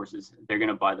buy the courses. They're going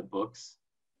to buy the books,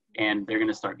 and they're going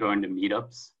to start going to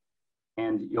meetups.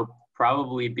 And you'll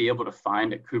probably be able to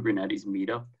find a Kubernetes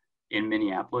meetup in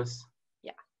Minneapolis.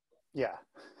 Yeah.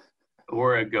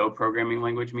 Or a Go programming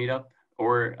language meetup,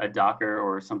 or a Docker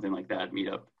or something like that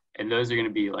meetup. And those are going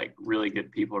to be like really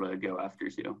good people to go after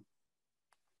too.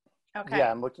 Okay.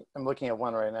 Yeah, I'm looking at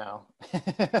one right now.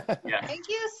 Yeah. Thank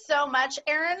you so much,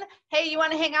 Aaron. Hey, you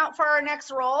want to hang out for our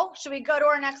next role? Should we go to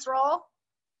our next role?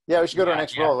 Yeah, we should go to our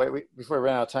next role. Wait, before we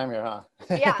run out of time here, huh?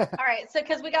 Yeah. All right. So,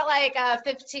 because we got like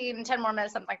 10 more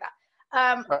minutes, something like that.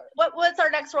 Right. What's our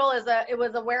next role? It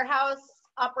was a warehouse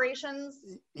operations?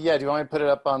 Yeah, do you want me to put it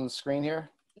up on the screen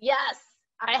here? Yes.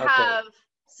 I have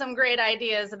some great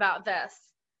ideas about this.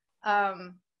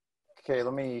 Okay,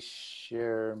 let me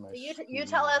share my you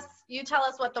tell us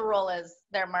what the role is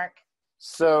there, Mark.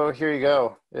 So here you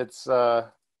go. It's as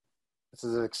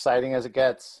exciting as it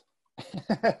gets.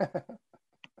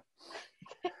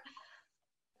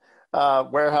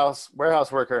 Warehouse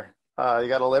worker. You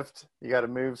got to lift, you got to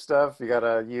move stuff, you got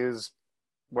to use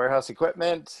warehouse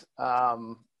equipment,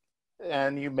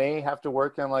 and you may have to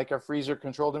work in like a freezer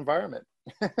controlled environment.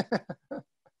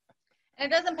 And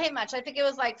it doesn't pay much. I think it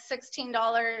was like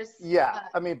 $16. Yeah,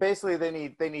 I mean, basically they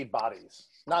need bodies,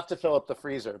 not to fill up the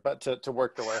freezer, but to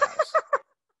work the warehouse.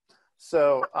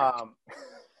 So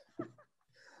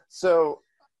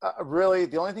really,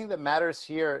 the only thing that matters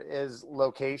here is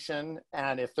location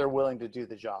and if they're willing to do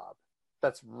the job.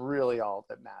 That's really all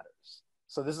that matters.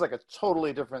 So this is like a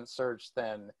totally different search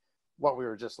than what we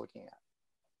were just looking at.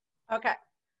 Okay.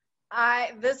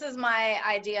 This is my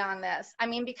idea on this. I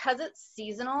mean, because it's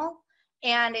seasonal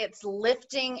and it's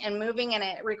lifting and moving and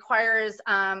it requires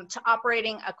to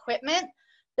operating equipment,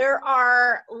 there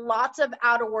are lots of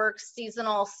out of work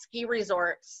seasonal ski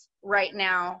resorts right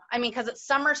now. I mean, because it's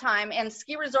summertime and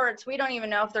ski resorts, we don't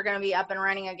even know if they're going to be up and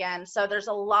running again. So there's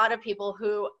a lot of people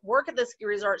who work at the ski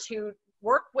resorts who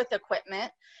work with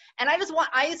equipment. And I used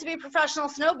to be a professional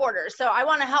snowboarder. So I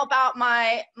want to help out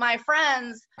my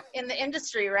friends in the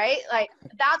industry, right? Like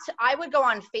I would go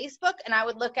on Facebook and I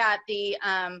would look at the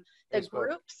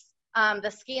groups,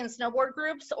 the ski and snowboard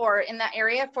groups, or in that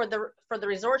area for the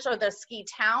resorts or the ski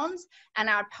towns, and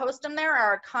I would post them there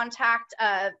or contact,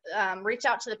 reach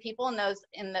out to the people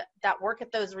that work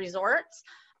at those resorts.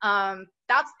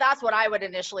 That's what I would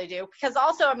initially do, because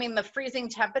also, I mean, the freezing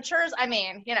temperatures, I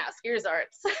mean, ski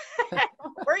resorts,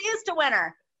 we're used to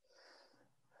winter.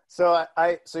 So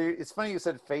so it's funny you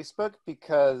said Facebook,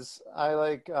 because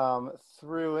I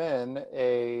threw in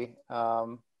a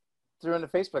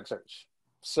Facebook search.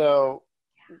 So,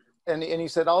 and you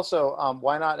said also,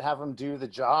 why not have them do the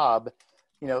job?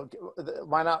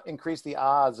 Why not increase the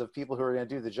odds of people who are going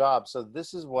to do the job? So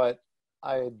this is what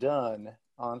I had done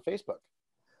on Facebook.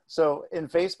 So in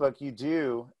Facebook, you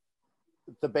do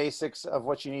the basics of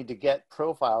what you need to get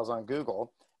profiles on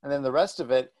Google. And then the rest of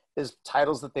it is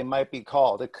titles that they might be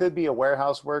called. It could be a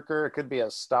warehouse worker. It could be a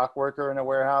stock worker in a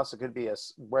warehouse. It could be a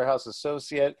warehouse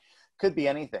associate. It could be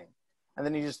anything. And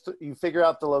then you figure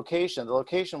out the location. The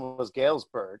location was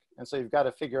Galesburg. And so you've got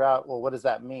to figure out, well, what does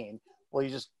that mean? Well, you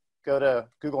just go to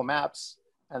Google Maps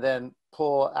and then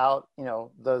pull out,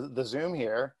 the zoom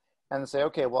here and say,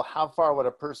 okay, well, how far would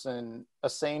a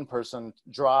sane person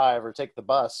drive or take the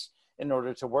bus in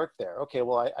order to work there? Okay,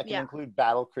 well, I can include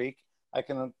Battle Creek. I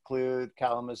can include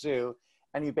Kalamazoo.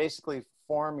 And you basically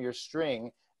form your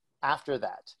string after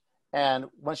that. And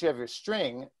once you have your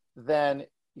string, then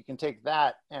you can take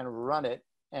that and run it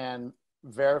and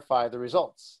verify the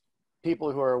results.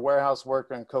 People who are a warehouse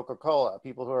worker in Coca-Cola,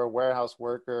 people who are a warehouse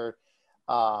worker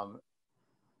who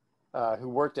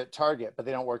worked at Target, but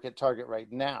they don't work at Target right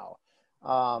now.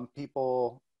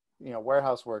 People,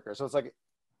 warehouse workers. So it's like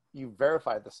you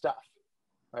verify the stuff.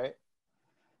 right?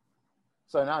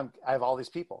 So now I have all these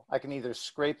people. I can either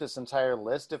scrape this entire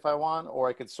list if I want, or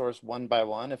I could source one by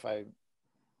one if I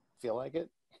feel like it.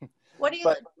 What do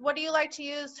you like to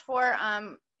use for,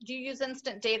 do you use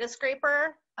Instant Data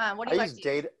Scraper? What do you like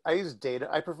to use? I use data.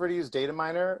 I prefer to use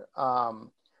Data-Miner.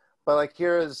 But like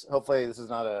here is, hopefully this is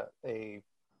not a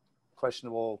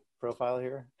questionable profile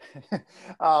here.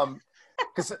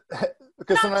 Because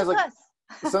sometimes like,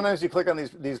 sometimes you click on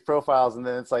these profiles and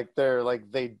then it's like they're like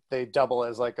they double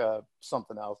as like a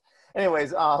something else.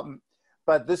 Anyways,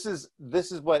 but this is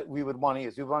what we would want to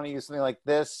use. We want to use something like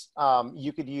this.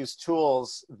 You could use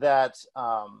tools that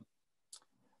to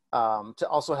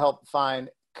also help find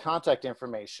contact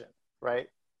information, right?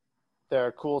 There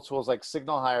are cool tools like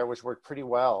Signal Hire, which work pretty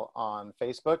well on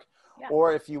Facebook. Yeah.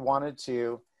 Or if you wanted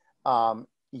to,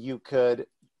 you could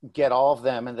get all of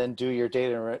them and then do your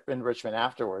data enrichment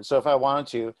afterwards. So if I wanted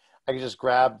to, I could just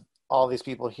grab all these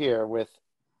people here with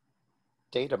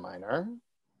Data-Miner.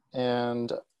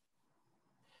 And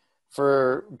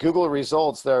for Google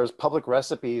results, there's public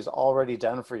recipes already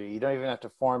done for you. You don't even have to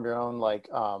form your own like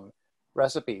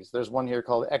recipes. There's one here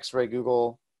called X-Ray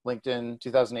Google LinkedIn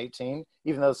 2018.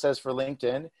 Even though it says for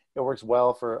LinkedIn, it works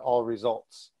well for all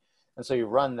results. And so you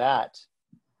run that.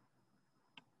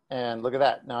 And look at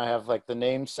that. Now I have like the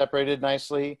name separated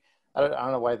nicely. I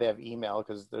don't know why they have email,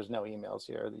 because there's no emails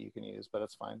here that you can use, but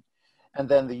it's fine. And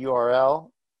then the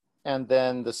URL, and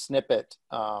then the snippet,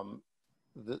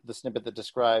 the snippet that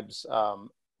describes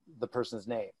the person's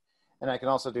name. And I can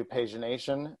also do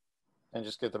pagination and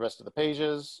just get the rest of the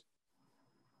pages,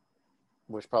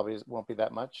 which probably won't be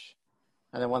that much.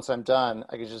 And then once I'm done,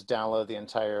 I can just download the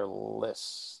entire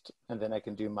list, and then I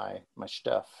can do my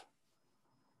stuff.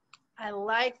 I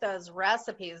like those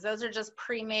recipes. Those are just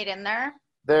pre-made in there.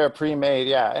 They're pre-made,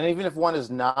 yeah. And even if one is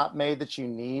not made that you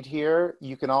need here,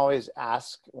 you can always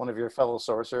ask one of your fellow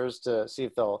sourcers to see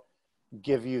if they'll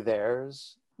give you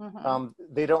theirs. Mm-hmm.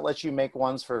 They don't let you make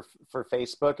ones for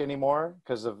Facebook anymore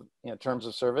because of terms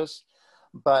of service.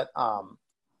 But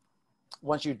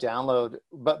once you download,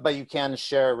 but you can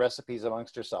share recipes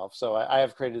amongst yourself. So I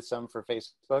have created some for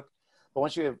Facebook. But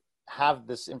once you have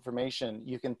this information,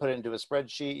 you can put it into a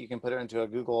spreadsheet, you can put it into a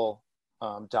Google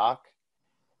Doc,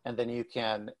 and then you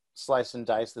can slice and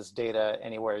dice this data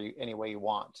any way you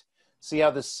want. See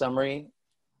how this summary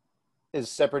is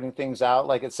separating things out?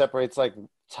 Like it separates like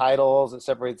titles, it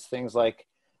separates things like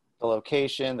the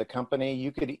location, the company.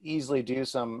 You could easily do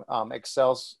some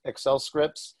Excel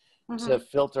scripts mm-hmm. to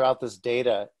filter out this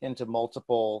data into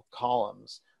multiple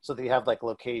columns, so that you have like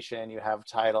location, you have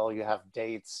title, you have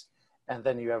dates, and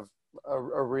then you have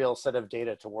a real set of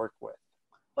data to work with.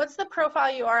 What's the profile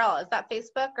URL? Is that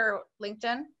Facebook or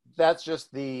LinkedIn? That's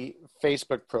just the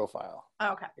Facebook profile.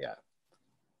 Oh, okay. Yeah.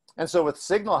 And so with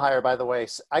Signal Hire, by the way,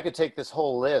 I could take this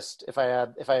whole list. If I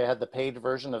had the paid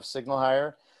version of Signal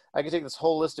Hire, I could take this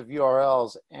whole list of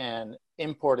URLs and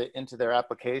import it into their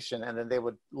application, and then they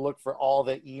would look for all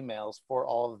the emails for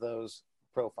all of those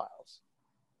profiles.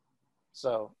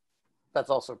 So that's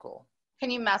also cool. Can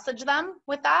you message them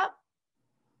with that?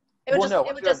 It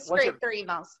would just scrape their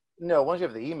emails. No, once you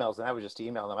have the emails, then I would just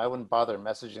email them. I wouldn't bother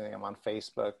messaging them on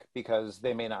Facebook because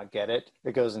they may not get it.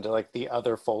 It goes into like the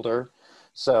other folder.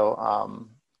 So,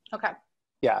 okay.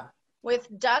 Yeah. With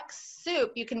Duck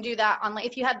Soup, you can do that on,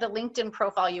 if you had the LinkedIn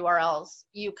profile URLs,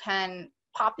 you can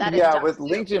pop that in. Yeah, with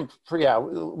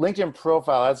LinkedIn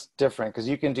profile, that's different because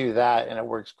you can do that and it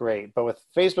works great. But with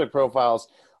Facebook profiles,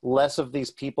 less of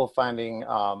these people finding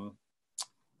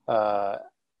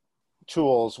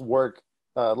tools work.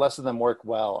 Less of them work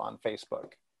well on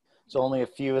Facebook. So only a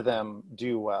few of them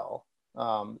do well.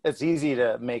 It's easy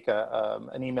to make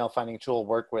an email finding tool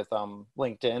work with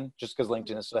LinkedIn, just because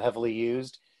LinkedIn is so heavily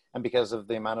used and because of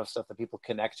the amount of stuff that people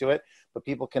connect to it. But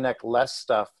people connect less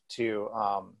stuff to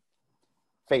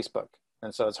Facebook.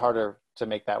 And so it's harder to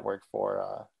make that work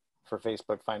for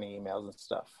Facebook finding emails and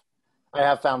stuff. I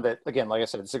have found that, again, like I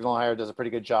said, Signal Hire does a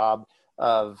pretty good job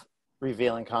of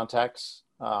revealing contacts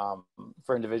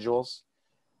for individuals.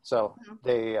 So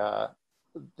they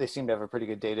seem to have a pretty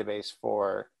good database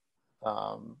for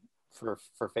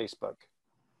Facebook.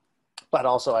 But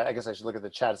also, I guess I should look at the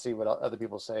chat to see what other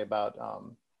people say about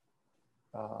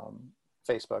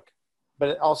Facebook. But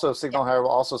it also, Signal Hire will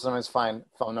also sometimes find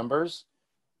phone numbers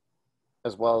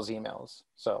as well as emails.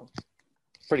 So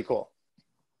pretty cool.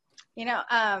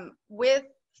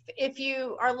 If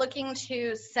you are looking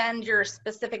to send your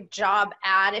specific job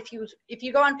ad, if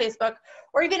you go on Facebook,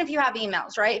 or even if you have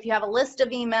emails, right? If you have a list of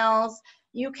emails,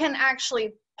 you can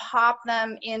actually pop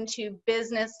them into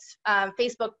business,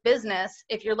 Facebook business,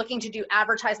 if you're looking to do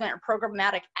advertisement or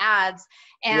programmatic ads.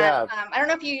 And Yeah. I don't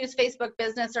know if you use Facebook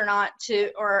business or not,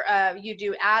 or you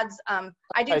do ads. I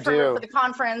do for the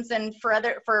conference and for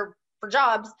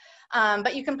jobs.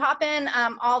 But you can pop in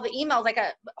all the emails, like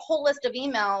a whole list of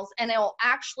emails, and it will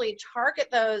actually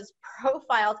target those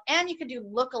profiles. And you can do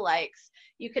lookalikes.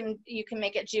 You can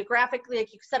make it geographically,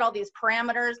 like you set all these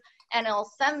parameters, and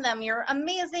it'll send them your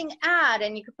amazing ad,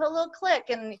 and you can put a little click,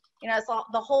 and it's all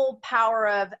the whole power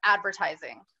of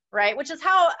advertising, right? Which is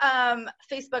how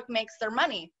Facebook makes their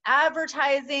money,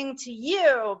 advertising to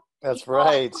you. That's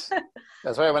right.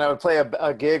 That's right. When I would play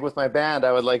a gig with my band,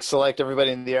 I would like select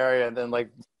everybody in the area and then like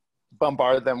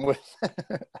bombard them with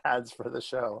ads for the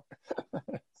show.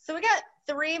 So we got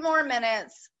 3 more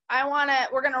minutes.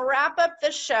 We're going to wrap up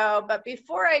the show, but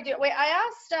before I do, wait, I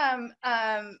asked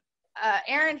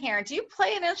Aaron here, do you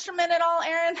play an instrument at all,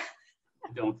 Aaron?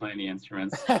 I don't play any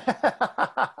instruments.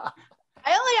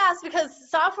 I only ask because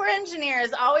software engineers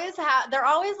they're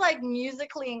always like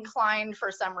musically inclined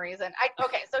for some reason.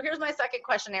 Okay, so here's my second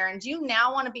question, Aaron. Do you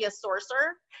now want to be a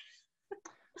sorcerer?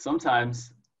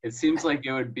 Sometimes. It seems like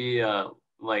it would be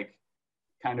like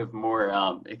kind of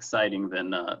more exciting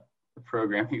than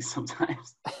programming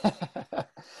sometimes.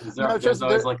 There's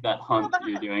always like that hunt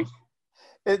you're doing.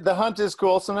 The hunt is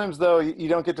cool. Sometimes though, you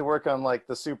don't get to work on like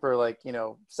the super like,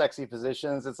 sexy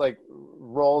positions. It's like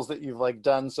roles that you've like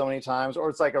done so many times, or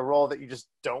it's like a role that you just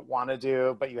don't want to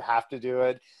do, but you have to do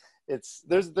it.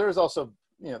 There's also,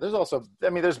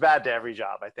 there's bad to every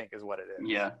job, I think is what it is.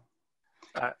 Yeah.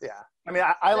 Yeah. I mean,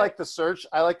 I like the search.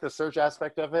 I like the search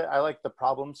aspect of it. I like the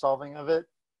problem solving of it.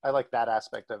 I like that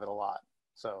aspect of it a lot.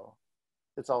 So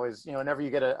it's always, whenever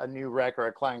you get a new rec or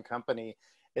a client company,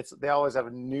 they always have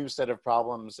a new set of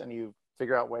problems, and you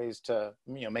figure out ways to,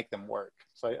 make them work.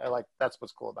 So I like, that's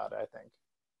what's cool about it, I think.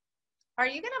 Are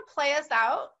you going to play us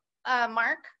out,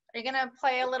 Mark? Are you going to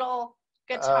play a little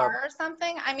guitar or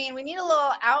something? I mean, we need a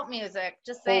little out music,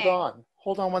 just saying.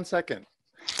 Hold on 1 second.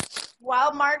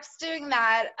 While Mark's doing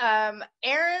that,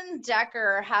 Aaron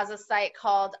Decker has a site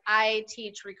called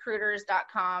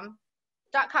iteachrecruiters.com,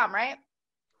 right?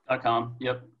 .com,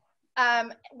 yep.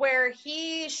 Where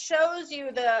he shows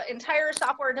you the entire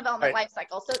software development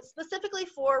lifecycle. So it's specifically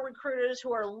for recruiters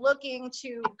who are looking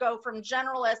to go from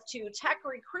generalist to tech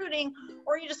recruiting,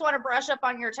 or you just want to brush up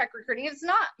on your tech recruiting. It's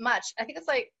not much. I think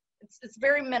it's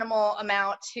very minimal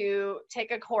amount to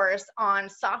take a course on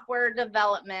software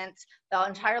development, the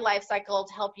entire life cycle,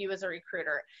 to help you as a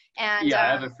recruiter. And yeah, I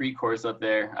have a free course up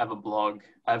there. I have a blog.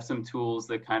 I have some tools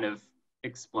that kind of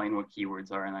explain what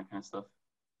keywords are and that kind of stuff.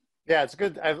 Yeah, it's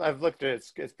good. I've looked at it.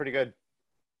 It's pretty good.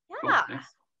 Yeah. Cool.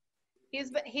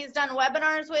 He's done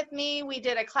webinars with me. We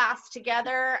did a class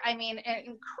together. I mean,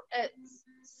 it's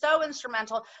so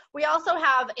instrumental. We also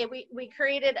have we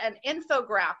created an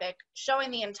infographic showing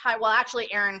the entire, well,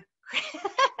 actually, Aaron,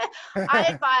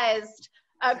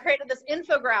 I created this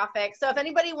infographic. So if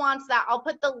anybody wants that, I'll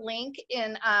put the link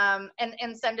in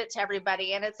and send it to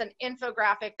everybody. And it's an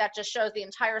infographic that just shows the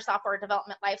entire software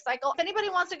development lifecycle. If anybody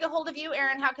wants to get hold of you,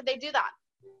 Aaron, how could they do that?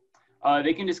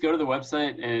 They can just go to the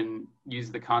website and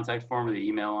use the contact form or the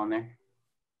email on there.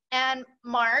 And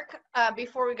Mark,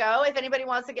 before we go, if anybody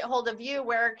wants to get hold of you,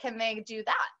 where can they do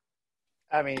that?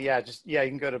 I mean, you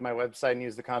can go to my website and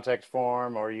use the contact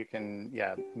form, or you can,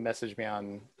 message me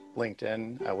on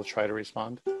LinkedIn. I will try to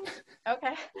respond.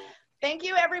 Okay. Thank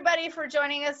you, everybody, for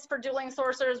joining us for Dueling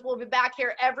Sorcerers. We'll be back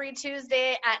here every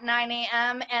Tuesday at 9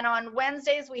 a.m. And on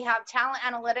Wednesdays, we have Talent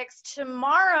Analytics.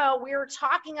 Tomorrow, we're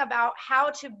talking about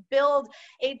how to build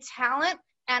a talent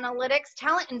analytics,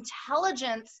 talent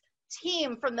intelligence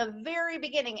team from the very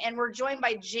beginning. And we're joined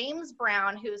by James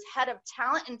Brown, who's head of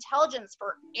talent intelligence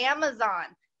for Amazon.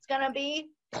 It's going to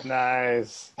be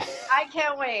nice. I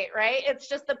can't wait, right? It's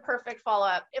just the perfect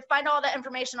follow-up. Find all the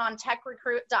information on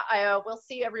techrecruit.io. We'll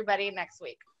see you everybody next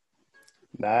week.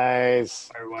 Nice.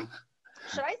 Bye, everyone.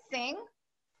 Should I sing?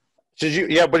 Should you?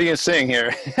 Yeah, what are you going to sing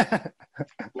here?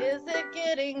 Is it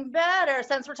getting better?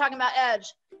 Since we're talking about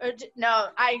Edge. No,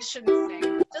 I shouldn't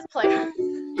sing. Just play.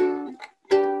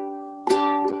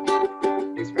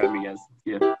 Thanks for having me, guys.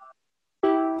 Yeah.